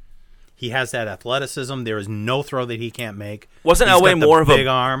 He has that athleticism. There is no throw that he can't make. Wasn't Elway more of a big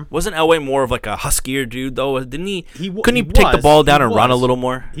arm? Wasn't Elway more of like a huskier dude though? Didn't he? Couldn't he take the ball down and run a little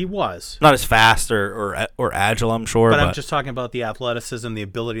more? He was not as fast or agile, I'm sure. But I'm just talking about the athleticism, the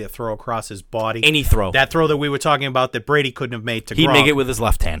ability to throw across his body. Any throw. That throw that we were talking about that Brady couldn't have made to Gronk. He'd make it with his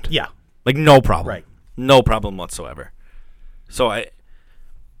left hand. Yeah, like no problem. Right, no problem whatsoever. So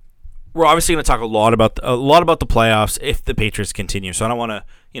we're obviously going to talk a lot about the playoffs if the Patriots continue. So I don't want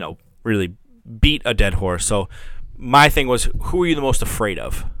to really beat a dead horse. So my thing was, who are you the most afraid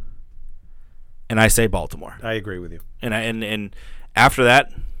of? And I say Baltimore. I agree with you. And after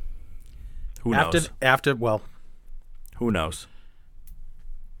that, who knows? Who knows?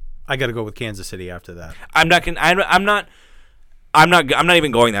 I got to go with Kansas City after that. I'm not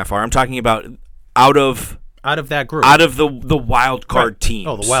even going that far. I'm talking about out of that group, out of the wild card teams.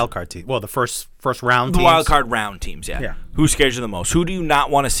 Oh, the wild card team. Well, the first round. The teams. wild card round teams. Yeah. Who scares you the most? Who do you not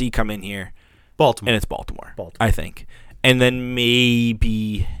want to see come in here Baltimore. And it's Baltimore, I think. And then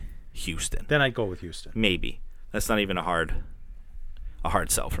maybe Houston. Then I'd go with Houston. Maybe. That's not even a hard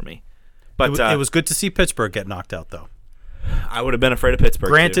sell for me. But it was good to see Pittsburgh get knocked out, though. I would have been afraid of Pittsburgh.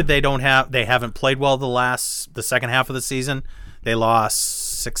 Granted, too. they haven't played well the second half of the season. They lost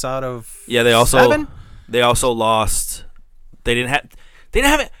 6 out of 7. They also lost. They didn't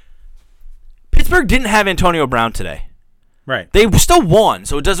have it. Pittsburgh didn't have Antonio Brown today. Right. They still won,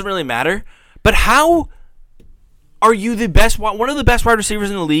 so it doesn't really matter. But how are you one of the best wide receivers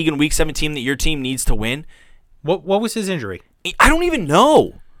in the league in Week 17 that your team needs to win? What was his injury? I don't even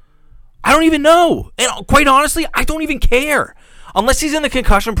know. And quite honestly, I don't even care. Unless he's in the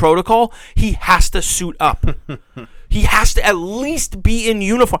concussion protocol, he has to suit up. He has to at least be in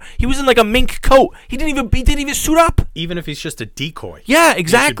uniform. He was in like a mink coat. He didn't even suit up. Even if he's just a decoy. Yeah,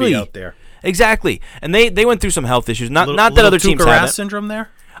 exactly. He should be out there. Exactly. And they went through some health issues. Not that other teams had it. Syndrome there?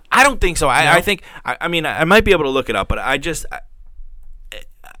 I don't think so. I think I mean I might be able to look it up, but I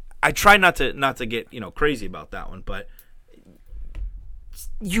try not to get crazy about that one. But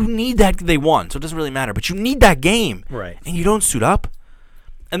you need that. They won, so it doesn't really matter. But you need that game, right? And you don't suit up.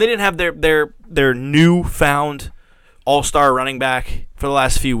 And they didn't have their newfound all-star running back for the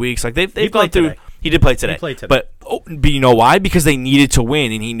last few weeks. Like they've gone through. Today. He did play today. But you know why? Because they needed to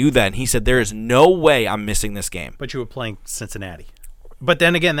win, and he knew that. And he said, "There is no way I'm missing this game." But you were playing Cincinnati. But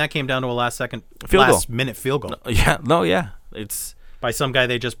then again, that came down to a last minute field goal. Yeah. It's by some guy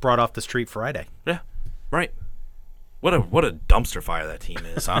they just brought off the street Friday. Yeah, right. What a dumpster fire that team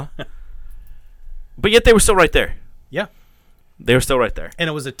is, huh? But yet they were still right there. Yeah, they were still right there. And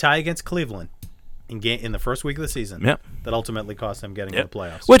it was a tie against Cleveland in the first week of the season. Yep. That ultimately cost them getting to the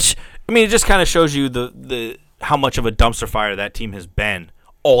playoffs. Which it just kind of shows you the how much of a dumpster fire that team has been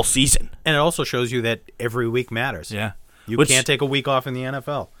all season. And it also shows you that every week matters. Yeah. You can't take a week off in the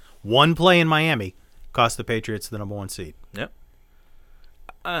NFL. One play in Miami cost the Patriots the number 1 seed. Yep.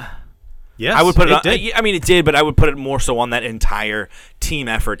 Yes, I would put it. Did. It did, but I would put it more so on that entire team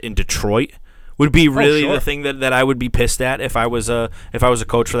effort in Detroit. Would be really the thing that I would be pissed at if I was a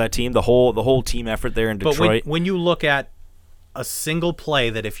coach for that team. The whole team effort there in Detroit. But when you look at a single play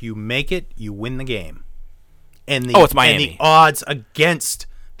that if you make it, you win the game, and it's Miami. And the odds against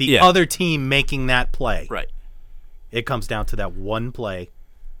the other team making that play, right? It comes down to that one play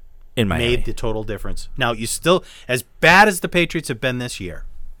in Miami made the total difference. Now, you still, as bad as the Patriots have been this year,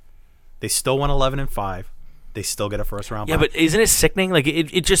 they still won 11-5. They still get a first-round bye. Yeah, but isn't it sickening? Like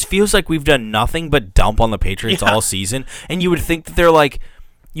it just feels like we've done nothing but dump on the Patriots all season. And you would think that they're like,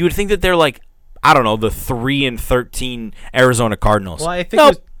 I don't know, the 3-13 Arizona Cardinals. Well, I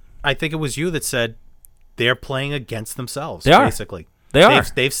think it was you that said they're playing against themselves. They are. Basically, they are.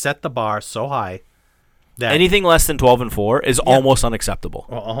 They've set the bar so high. That anything less than 12-4 is almost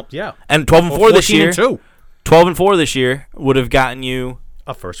unacceptable. Yeah, and 12-4 this year, 12-4 this year would have gotten you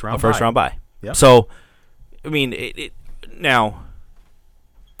a first round bye. Yeah. So, I mean, now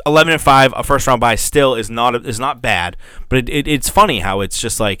 11-5, a first round bye still is not bad, but it's funny how it's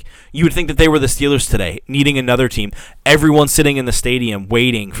just like you would think that they were the Steelers today, needing another team. Everyone sitting in the stadium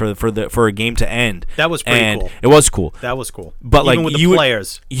waiting for a game to end. That was pretty cool. It was cool. That was cool. But even like with the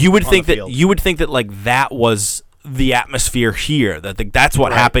players, you would think that like that was the atmosphere here. That's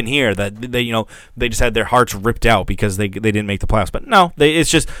what happened here. That they just had their hearts ripped out because they didn't make the playoffs. But no,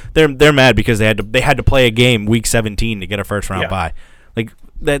 it's just they're mad because they had to play a game week 17 to get a first round bye.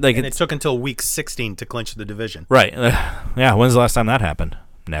 And it took until week 16 to clinch the division. Right. Yeah. When's the last time that happened?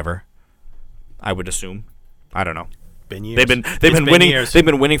 Never. I would assume. I don't know. Been years. They've been winning. Years. They've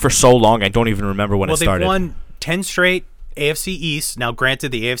been winning for so long. I don't even remember when it started. They've won 10 straight AFC East. Now,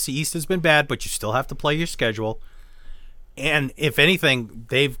 granted, the AFC East has been bad, but you still have to play your schedule. And if anything,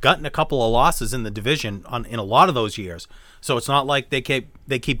 they've gotten a couple of losses in the division in a lot of those years. So it's not like they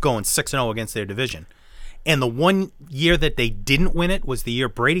keep going 6-0 against their division. And the one year that they didn't win it was the year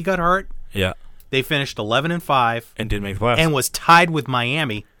Brady got hurt. Yeah. They finished 11-5 and didn't make the playoffs. And was tied with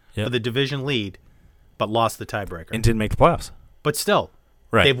Miami for the division lead, but lost the tiebreaker. And didn't make the playoffs. But still,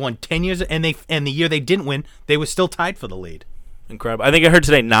 they've won 10 years, and the year they didn't win, they were still tied for the lead. Incredible. I think I heard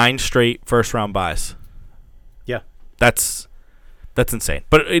today 9 straight first round buys. Yeah. That's insane.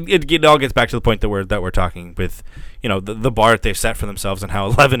 But it all gets back to the point that we're talking with, the bar that they've set for themselves and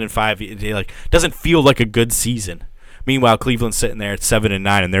how 11-5 doesn't feel like a good season. Meanwhile, Cleveland's sitting there at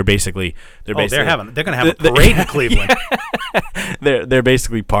 7-9, and they're going to have a parade in Cleveland. They're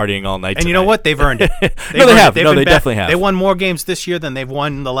basically partying all night. And tonight. You know what? They've earned it. They have. They definitely have. They won more games this year than they've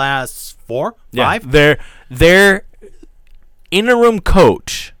won the last 4, 5. Their interim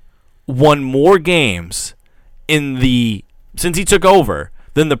coach won more games since he took over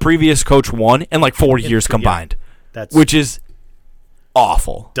than the previous coach won in like 4 years combined, which is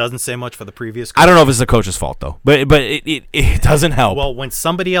awful. Doesn't say much for the previous coach. I don't know if it's the coach's fault, though, but it doesn't help. Well, when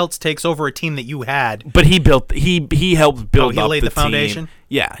somebody else takes over a team that you had. But he helped build up laid the the foundation? team.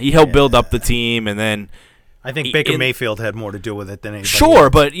 Yeah, he helped build up the team, and then I think Baker Mayfield had more to do with it than anybody Sure, else.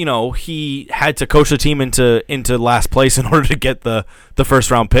 But he had to coach the team into last place in order to get the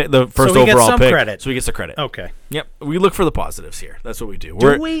first round pick, the first so he overall gets some pick. Credit. So he gets the credit. Okay. Yep. We look for the positives here. That's what we do.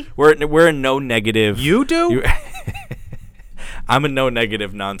 We? We're in no negative. You do? I'm a no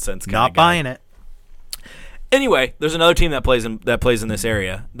negative nonsense kind Not of guy. buying it. Anyway, there's another team that plays in this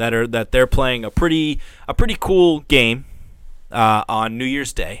area that they're playing a pretty cool game on New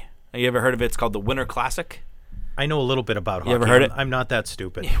Year's Day. Have you ever heard of it? It's called the Winter Classic. I know a little bit about hockey. You ever heard it? I'm not that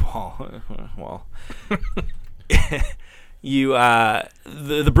stupid. Well.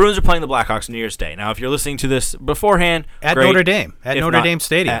 The Bruins are playing the Blackhawks New Year's Day. Now, if you're listening to this beforehand, at great. Notre Dame, at If Notre not, Dame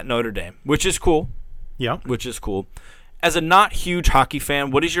Stadium, at Notre Dame, which is cool. Yeah, which is cool. As a not huge hockey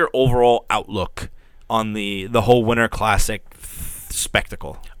fan, what is your overall outlook on the whole Winter Classic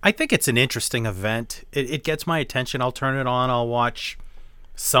spectacle? I think it's an interesting event. It gets my attention. I'll turn it on. I'll watch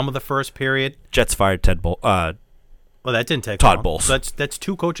some of the first period. Jets fired Well, that didn't take Todd long. Bowles. So that's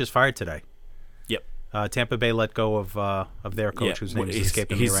 2 coaches fired today. Yep. Tampa Bay let go of their coach, whose name is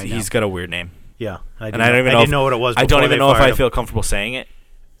escaping me right now. He's got a weird name. Yeah, I didn't know what it was. I don't even know if I him. feel comfortable saying it,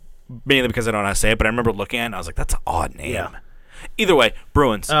 mainly because I don't know how to say it. But I remember looking at it and I was like, "That's an odd name." Yeah. Either way,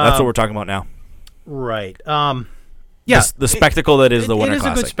 Bruins. That's what we're talking about now. Right. Yeah. The spectacle that is the Winter Classic.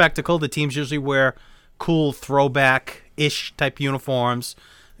 It is a good spectacle. The teams usually wear cool throwback-ish type uniforms.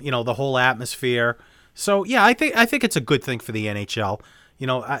 The whole atmosphere. So yeah, I think it's a good thing for the NHL.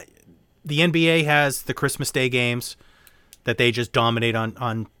 The NBA has the Christmas Day games that they just dominate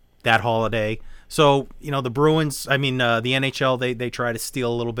on that holiday. So the Bruins, the NHL, they try to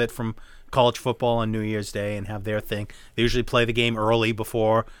steal a little bit from college football on New Year's Day and have their thing. They usually play the game early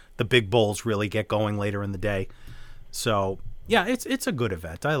before the big bulls really get going later in the day. So yeah, it's a good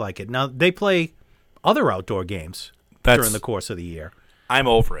event. I like it. Now they play other outdoor games during the course of the year. I'm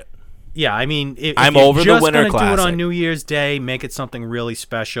over it. Yeah, if I'm you're over the just Winter gonna Classic. do it on New Year's Day, make it something really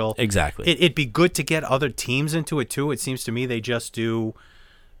special. Exactly. It'd be good to get other teams into it too. It seems to me they just do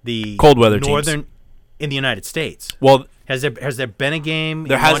the cold weather northern teams in the United States. Well, has there been a game?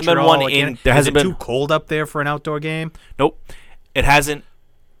 There in hasn't been Montreal? one in. There hasn't been too cold up there for an outdoor game. Nope, it hasn't.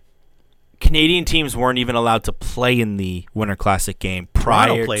 Canadian teams weren't even allowed to play in the Winter Classic game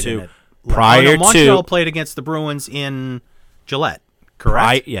prior to. Montreal played against the Bruins in Gillette.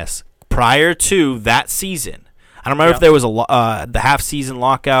 Correct. Yes. Prior to that season, I don't remember if there was the half-season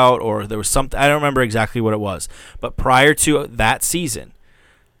lockout or there was something. I don't remember exactly what it was. But prior to that season,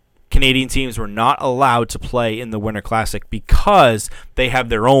 Canadian teams were not allowed to play in the Winter Classic because they have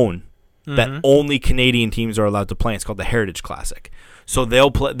their own that only Canadian teams are allowed to play. It's called the Heritage Classic. So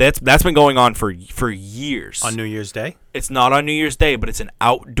they'll play. That's been going on for years. On New Year's Day? It's not on New Year's Day, but it's an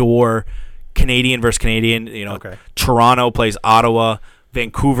outdoor Canadian versus Canadian. Toronto plays Ottawa.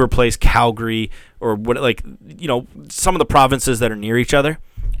 Vancouver plays Calgary, or some of the provinces that are near each other,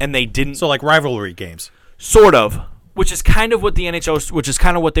 and they didn't. So like rivalry games, sort of, which is kind of what the NHL, which is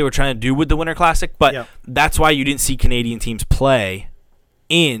kind of what they were trying to do with the Winter Classic. But that's why you didn't see Canadian teams play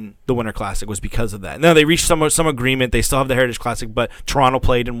in the Winter Classic, was because of that. Now they reached some agreement. They still have the Heritage Classic, but Toronto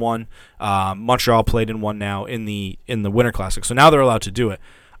played in one, Montreal played in one now in the Winter Classic. So now they're allowed to do it.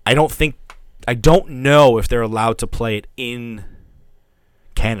 I don't know if they're allowed to play it in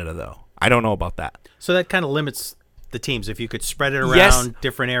Canada, though. I don't know about that. So that kind of limits the teams. If you could spread it around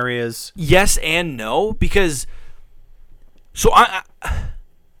different areas. Yes and no, because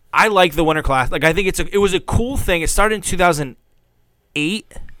I like the Winter Classic. Like, I think it was a cool thing. It started in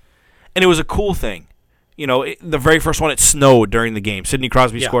 2008, and it was a cool thing. The very first one, it snowed during the game. Sidney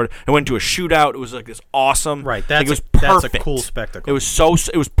Crosby scored. It went to a shootout. It was like this awesome. Right. That's a cool spectacle. It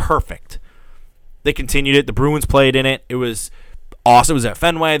was perfect. They continued it. The Bruins played in it. It was awesome. It was at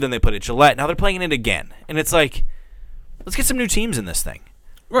Fenway. Then they put it at Gillette. Now they're playing in it again. And it's like, let's get some new teams in this thing.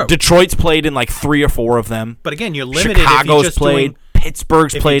 Right. Detroit's played in like 3 or 4 of them. But again, you're limited. Chicago's if you're played.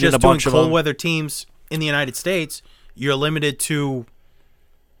 Pittsburgh's played in a bunch of them. Cold weather teams in the United States, you're limited to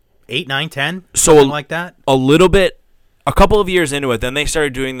 8, 9, 10, something like that. A couple of years into it, then they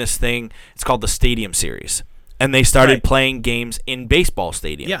started doing this thing. It's called the Stadium Series. And they started playing games in baseball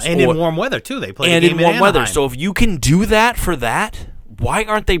stadiums. Yeah, and in warm weather, too. They played a game in warm weather. Anaheim. So if you can do that for that, why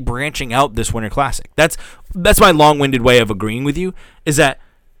aren't they branching out this Winter Classic? That's my long-winded way of agreeing with you, is that...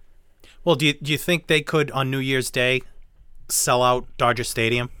 Well, do you think they could, on New Year's Day, sell out Dodger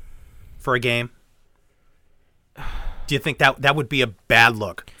Stadium for a game? Do you think that would be a bad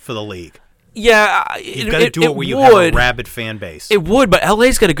look for the league? Yeah, You've got to do it where you have a rabid fan base. It would, but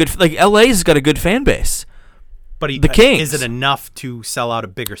LA's got a good fan base. But the Kings, is it enough to sell out a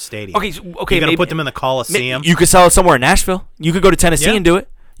bigger stadium? Okay, you're going to put them in the Coliseum. You could sell it somewhere in Nashville. You could go to Tennessee and do it.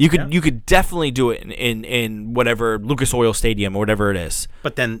 You could Yeah. you could definitely do it in whatever Lucas Oil Stadium or whatever it is.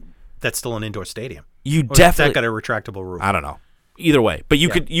 But then that's still an indoor stadium. You Or definitely that got a retractable roof. I don't know. Either way, but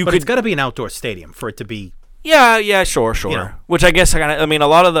But it's got to be an outdoor stadium for it to be. Yeah, sure. You know. Which I guess I mean a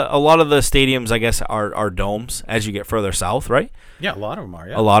lot of the stadiums I guess are domes as you get further south, right? Yeah, a lot of them are.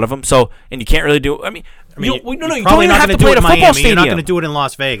 Yeah. A lot of them. So and you can't really do. I mean, you you're don't probably even not have gonna to play do at it a in football Miami. stadium. You're not going to do it in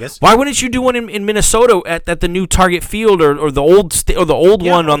Las Vegas. Why wouldn't you do one in Minnesota at the new Target Field or the old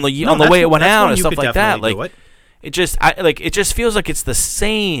one on the way it went out and stuff like that? Like it just feels like it's the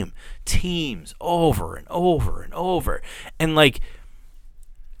same teams over and over and over, and like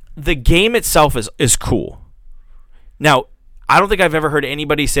the game itself is cool. Now, I don't think I've ever heard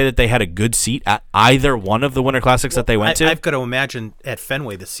anybody say that they had a good seat at either one of the Winter Classics that they went to. I've got to imagine at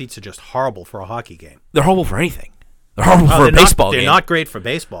Fenway the seats are just horrible for a hockey game. They're horrible for anything. They're horrible for a baseball game. They're not great for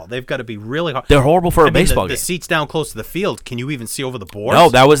baseball. They've got to be really hard. They're horrible for a baseball game. The seats down close to the field, can you even see over the boards? No,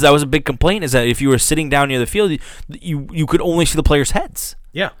 that was a big complaint, is that if you were sitting down near the field, you could only see the players' heads.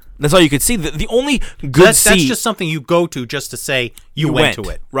 Yeah. That's all you could see. The only good seat... That's just something you go to just to say you went to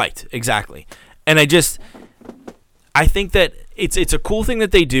it. Right, exactly. And I think that it's a cool thing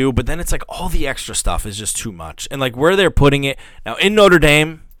that they do, but then it's like all the extra stuff is just too much. And like where they're putting it... Now, in Notre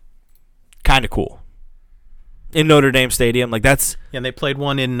Dame, kind of cool. In Notre Dame Stadium, like that's... Yeah, and they played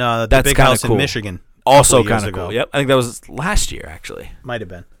one in the Big House in Michigan. Also kind of cool. Yep, I think that was last year, actually. Might have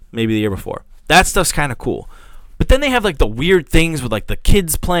been. Maybe the year before. That stuff's kind of cool. But then they have like the weird things with like the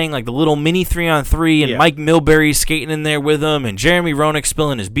kids playing like the little mini 3-on-3 and Mike Milbury skating in there with them and Jeremy Roenick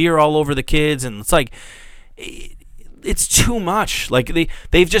spilling his beer all over the kids, and it's like it's too much. Like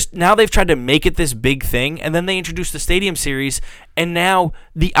they've tried to make it this big thing, and then they introduced the Stadium Series, and now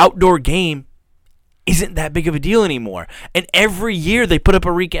the outdoor game isn't that big of a deal anymore. And every year they put up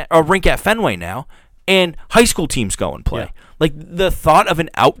a rink at Fenway now, and high school teams go and play. Yeah. Like the thought of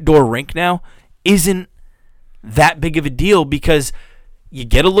an outdoor rink now isn't that big of a deal, because you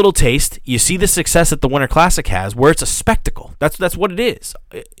get a little taste, you see the success that the Winter Classic has, where it's a spectacle. That's what it is.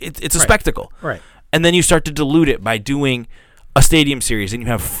 It's a spectacle. Right. And then you start to dilute it by doing a Stadium Series, and you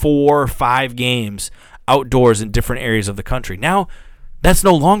have 4 or 5 games outdoors in different areas of the country. Now, that's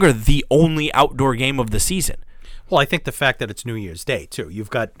no longer the only outdoor game of the season. Well, I think the fact that it's New Year's Day too.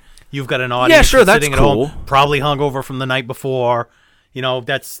 You've got an audience that's sitting cool. at home, probably hungover from the night before. You know,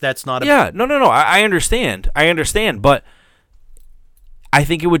 that's not a... Yeah, no. I understand, but I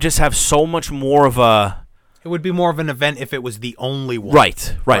think it would just have so much more of a... It would be more of an event if it was the only one.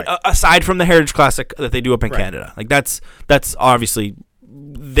 Right. Aside from the Heritage Classic that they do up in Canada. Like, that's obviously...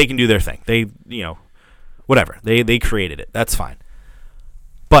 They can do their thing. They, whatever. They created it. That's fine.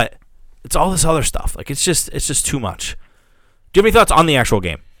 But it's all this other stuff. Like, it's just too much. Do you have any thoughts on the actual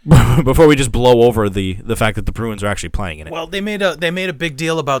game? Before we just blow over the fact that the Bruins are actually playing in it. Well, they made a big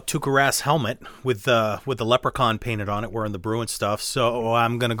deal about Tuukka Rask's helmet with the leprechaun painted on it wearing the Bruins stuff. So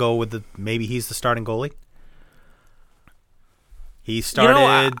I'm gonna go with maybe he's the starting goalie. He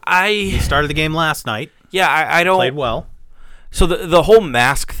started. He started the game last night. Yeah, I don't played well. So the whole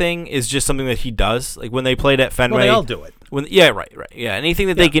mask thing is just something that he does. Like when they played at Fenway, well, they all do it. Right. Yeah, anything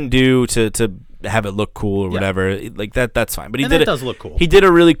that they can do to have it look cool or whatever, like that's fine. But it does look cool. He did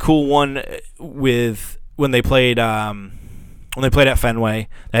a really cool one with when they played at Fenway.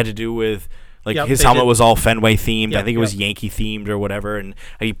 That had to do with his helmet was all Fenway themed. I think it was Yankee themed or whatever, and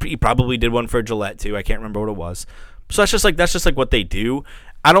he probably did one for Gillette too. I can't remember what it was. So that's just like what they do.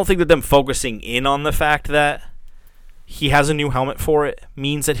 I don't think that them focusing in on the fact that he has a new helmet for it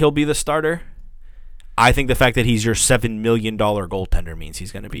means that he'll be the starter. I think the fact that he's your $7 million goaltender means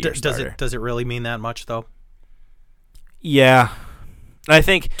he's going to be your starter. Does it really mean that much, though? Yeah. I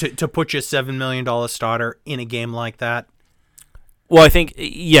think... To put your $7 million starter in a game like that? Well, I think...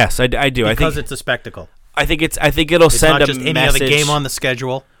 Yes, I do. Because it's a spectacle. I think it'll send a message... It's not just any other game on the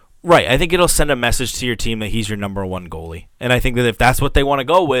schedule. Right. I think it'll send a message to your team that he's your number one goalie. And I think that if that's what they want to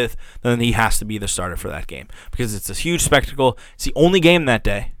go with, then he has to be the starter for that game. Because it's a huge spectacle. It's the only game that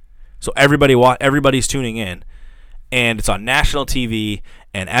day. So everybody's tuning in, and it's on national TV.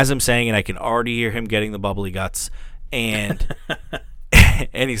 And as I'm saying it, I can already hear him getting the bubbly guts, and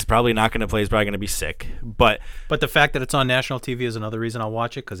and he's probably not going to play. He's probably going to be sick. But the fact that it's on national TV is another reason I'll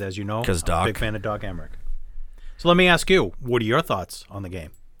watch it, because as you know, I'm a big fan of Doc Emmerich. So let me ask you, what are your thoughts on the game?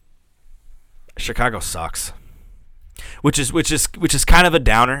 Chicago sucks. which is kind of a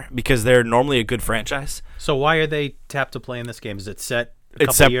downer because they're normally a good franchise. So why are they tapped to play in this game? Is it set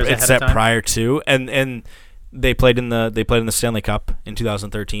It's set prior to, and they played in the Stanley Cup in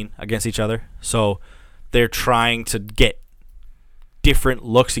 2013 against each other. So they're trying to get different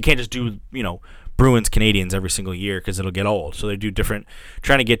looks. You can't just do Bruins Canadians every single year because it'll get old. So they do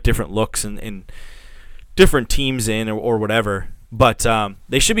trying to get different looks and different teams in or whatever. But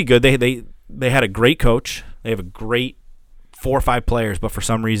they should be good. They had a great coach. They have a great 4 or 5 players, but for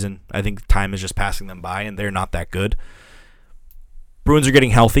some reason, I think time is just passing them by, and they're not that good. Bruins are getting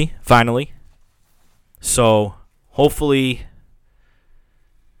healthy, finally. So hopefully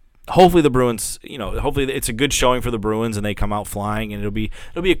the Bruins, hopefully it's a good showing for the Bruins, and they come out flying, and it'll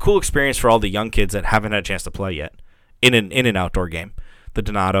be a cool experience for all the young kids that haven't had a chance to play yet in an outdoor game. The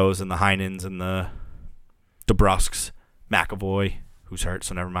Donatos and the Heinens and the DeBrusques, McAvoy, who's hurt,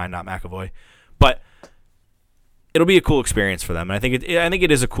 so never mind, not McAvoy, but it'll be a cool experience for them. And I think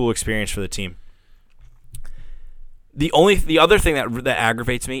it is a cool experience for the team. The other thing that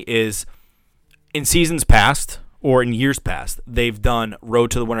aggravates me is in seasons past or in years past, they've done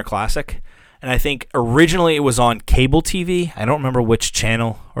Road to the Winter Classic, and I think originally it was on cable TV. I don't remember which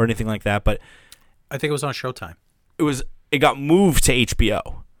channel or anything like that, but I think it was on Showtime. It got moved to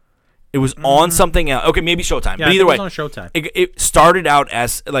HBO. It was on something else. Okay, maybe Showtime. Yeah, but either way, it was on Showtime. It started out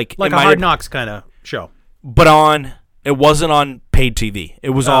as like a Hard Knocks kind of show. But it wasn't on paid TV. It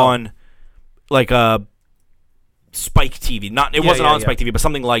was on like a Spike TV. It wasn't on Spike TV, but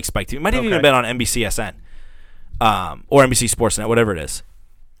something like Spike TV. It might have even been on NBCSN or NBC Sportsnet, whatever it is.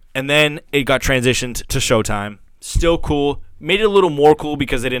 And then it got transitioned to Showtime. Still cool. Made it a little more cool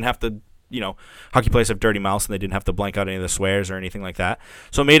because they didn't have to, Hockey Players have Dirty Mouse, and they didn't have to blank out any of the swears or anything like that.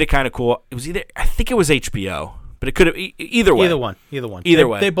 So it made it kind of cool. It was I think it was HBO, but it could have either way. Either one.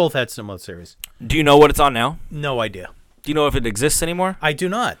 Way. They both had similar series. Do you know what it's on now? No idea. Do you know if it exists anymore? I do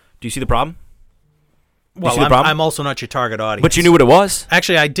not. Do you see the problem? Well, I'm also not your target audience. But you knew what it was?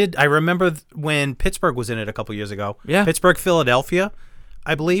 Actually, I did. I remember when Pittsburgh was in it a couple years ago. Yeah. Pittsburgh, Philadelphia,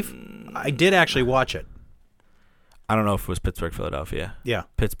 I believe. I did actually watch it. I don't know if it was Pittsburgh, Philadelphia. Yeah.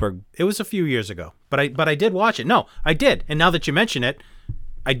 Pittsburgh. It was a few years ago. But I did watch it. No, I did. And now that you mention it,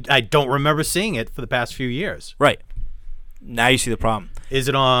 I don't remember seeing it for the past few years. Right. Now you see the problem. Is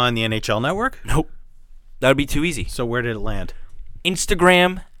it on the NHL Network? Nope. That would be too easy. So where did it land?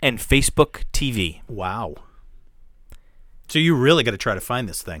 Instagram and Facebook TV. Wow. So you really got to try to find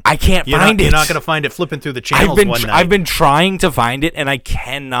this thing. I can't find it. You're not going to find it flipping through the channels one night. I've been trying to find it, and I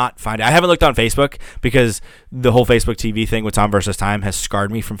cannot find it. I haven't looked on Facebook because the whole Facebook TV thing with Tom versus Time has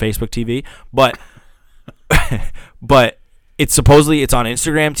scarred me from Facebook TV. But it's supposedly it's on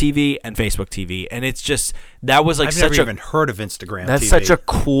Instagram TV and Facebook TV, and it's just that was like I've such never even heard of Instagram. That's TV. such a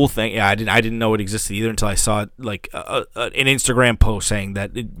cool thing. Yeah, I didn't know it existed either until I saw like an Instagram post saying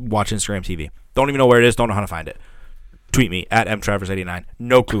that watch Instagram TV. Don't even know where it is. Don't know how to find it. Tweet me at mtravers89.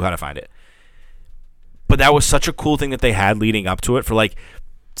 No clue how to find it. But that was such a cool thing that they had leading up to it. For like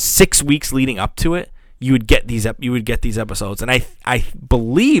 6 weeks leading up to it, you would get these episodes, and I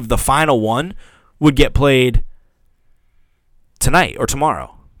believe the final one would get played tonight or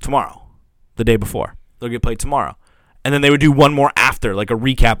tomorrow, the day before. They'll get played tomorrow. And then they would do one more after, like a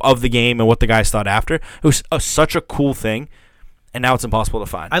recap of the game and what the guys thought after. It was such a cool thing, and now it's impossible to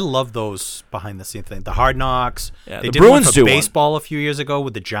find. I love those behind-the-scenes things. The Hard Knocks. Yeah, they the did Bruins one for do baseball a few years ago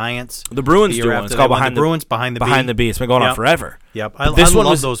with the Giants. The Bruins do one. It's called Behind the Bruins, Behind the Bee. Behind the Bee. It's been going on forever. Yep. I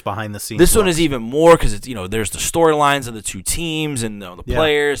love those behind-the-scenes. This one is even more because it's there's the storylines of the two teams and the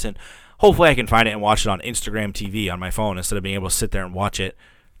players, and hopefully I can find it and watch it on Instagram TV on my phone instead of being able to sit there and watch it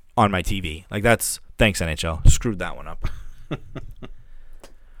on my TV. Like thanks NHL. Screwed that one up.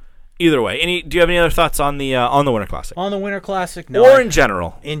 Either way, do you have any other thoughts on the Winter Classic? On the Winter Classic, no. Or in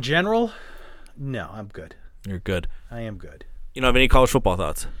general? In general, no. I'm good. You're good. I am good. You don't have any college football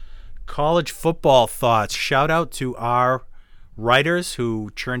thoughts? College football thoughts. Shout out to our writers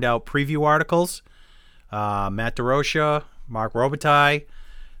who churned out preview articles. Matt DeRocha, Mark Robitaille,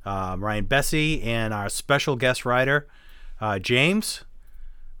 Ryan Bessie, and our special guest writer, James,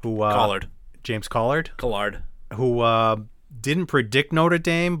 James Collard, who didn't predict Notre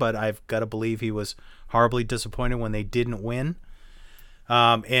Dame, but I've got to believe he was horribly disappointed when they didn't win.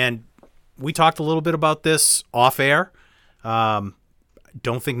 And we talked a little bit about this off air.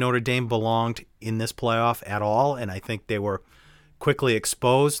 Don't think Notre Dame belonged in this playoff at all, and I think they were quickly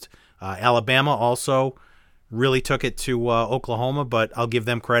exposed. Alabama also really took it to Oklahoma, but I'll give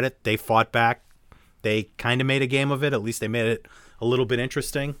them credit. They fought back. They kind of made a game of it. At least they made it a little bit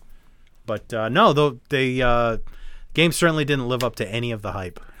interesting. But the game certainly didn't live up to any of the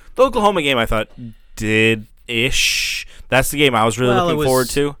hype. The Oklahoma game, I thought, did ish. That's the game I was really looking forward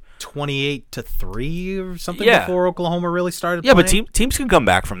to. 28-3 or something Yeah. before Oklahoma really started Yeah, playing. but teams can come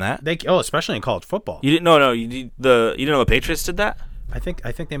back from that. Especially in college football. You didn't know you didn't know the Patriots did that? I think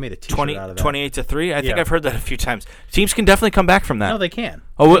they made a T-shirt out of that. 28-3. I think Yeah. I've heard that a few times. Teams can definitely come back from that. No, they can.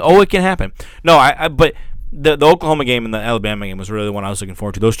 It can happen. No, but the Oklahoma game and the Alabama game was really the one I was looking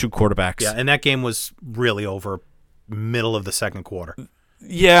forward to. Those two quarterbacks. Yeah, and that game was really over middle of the second quarter.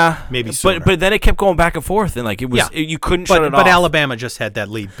 Yeah, Maybe sooner. but then it kept going back and forth, and like it was you couldn't shut it off. But Alabama just had that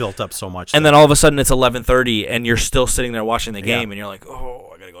lead built up so much. And then all of a sudden it's 11:30, and you're still sitting there watching the game, Yeah. and you're like,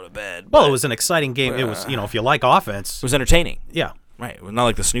 oh, I gotta go to bed. Well, But it was an exciting game. It was, if you like offense, it was entertaining. yeah. Right, it was not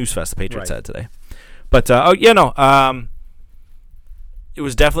like the snooze fest the Patriots Right. had today. But it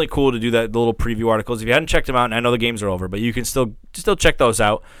was definitely cool to do that. The little preview articles. If you hadn't checked them out, and I know the games are over, but you can still check those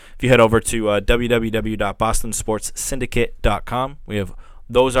out if you head over to www.bostonsportssyndicate.com. We have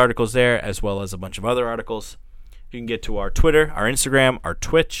those articles there, as well as a bunch of other articles. You can get to our Twitter, our Instagram, our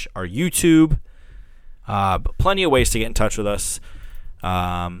Twitch, our YouTube. Plenty of ways to get in touch with us.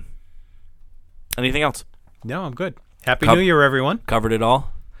 Anything else? No, I'm good. Happy New Year, everyone. Covered it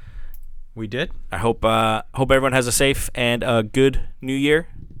all. We did. I hope everyone has a safe and a good New Year.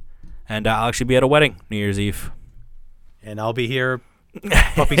 And I'll actually be at a wedding New Year's Eve. And I'll be here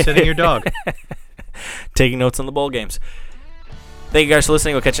puppy sitting your dog. Taking notes on the bowl games. Thank you guys for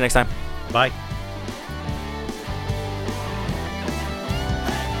listening. We'll catch you next time. Bye.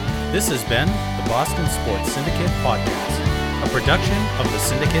 This has been the Boston Sports Syndicate Podcast, a production of the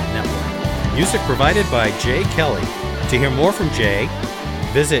Syndicate Network. Music provided by Jay Kelly. To hear more from Jay,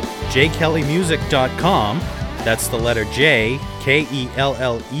 visit jkellymusic.com. That's the letter J, Kelley,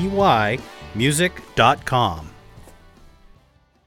 music.com.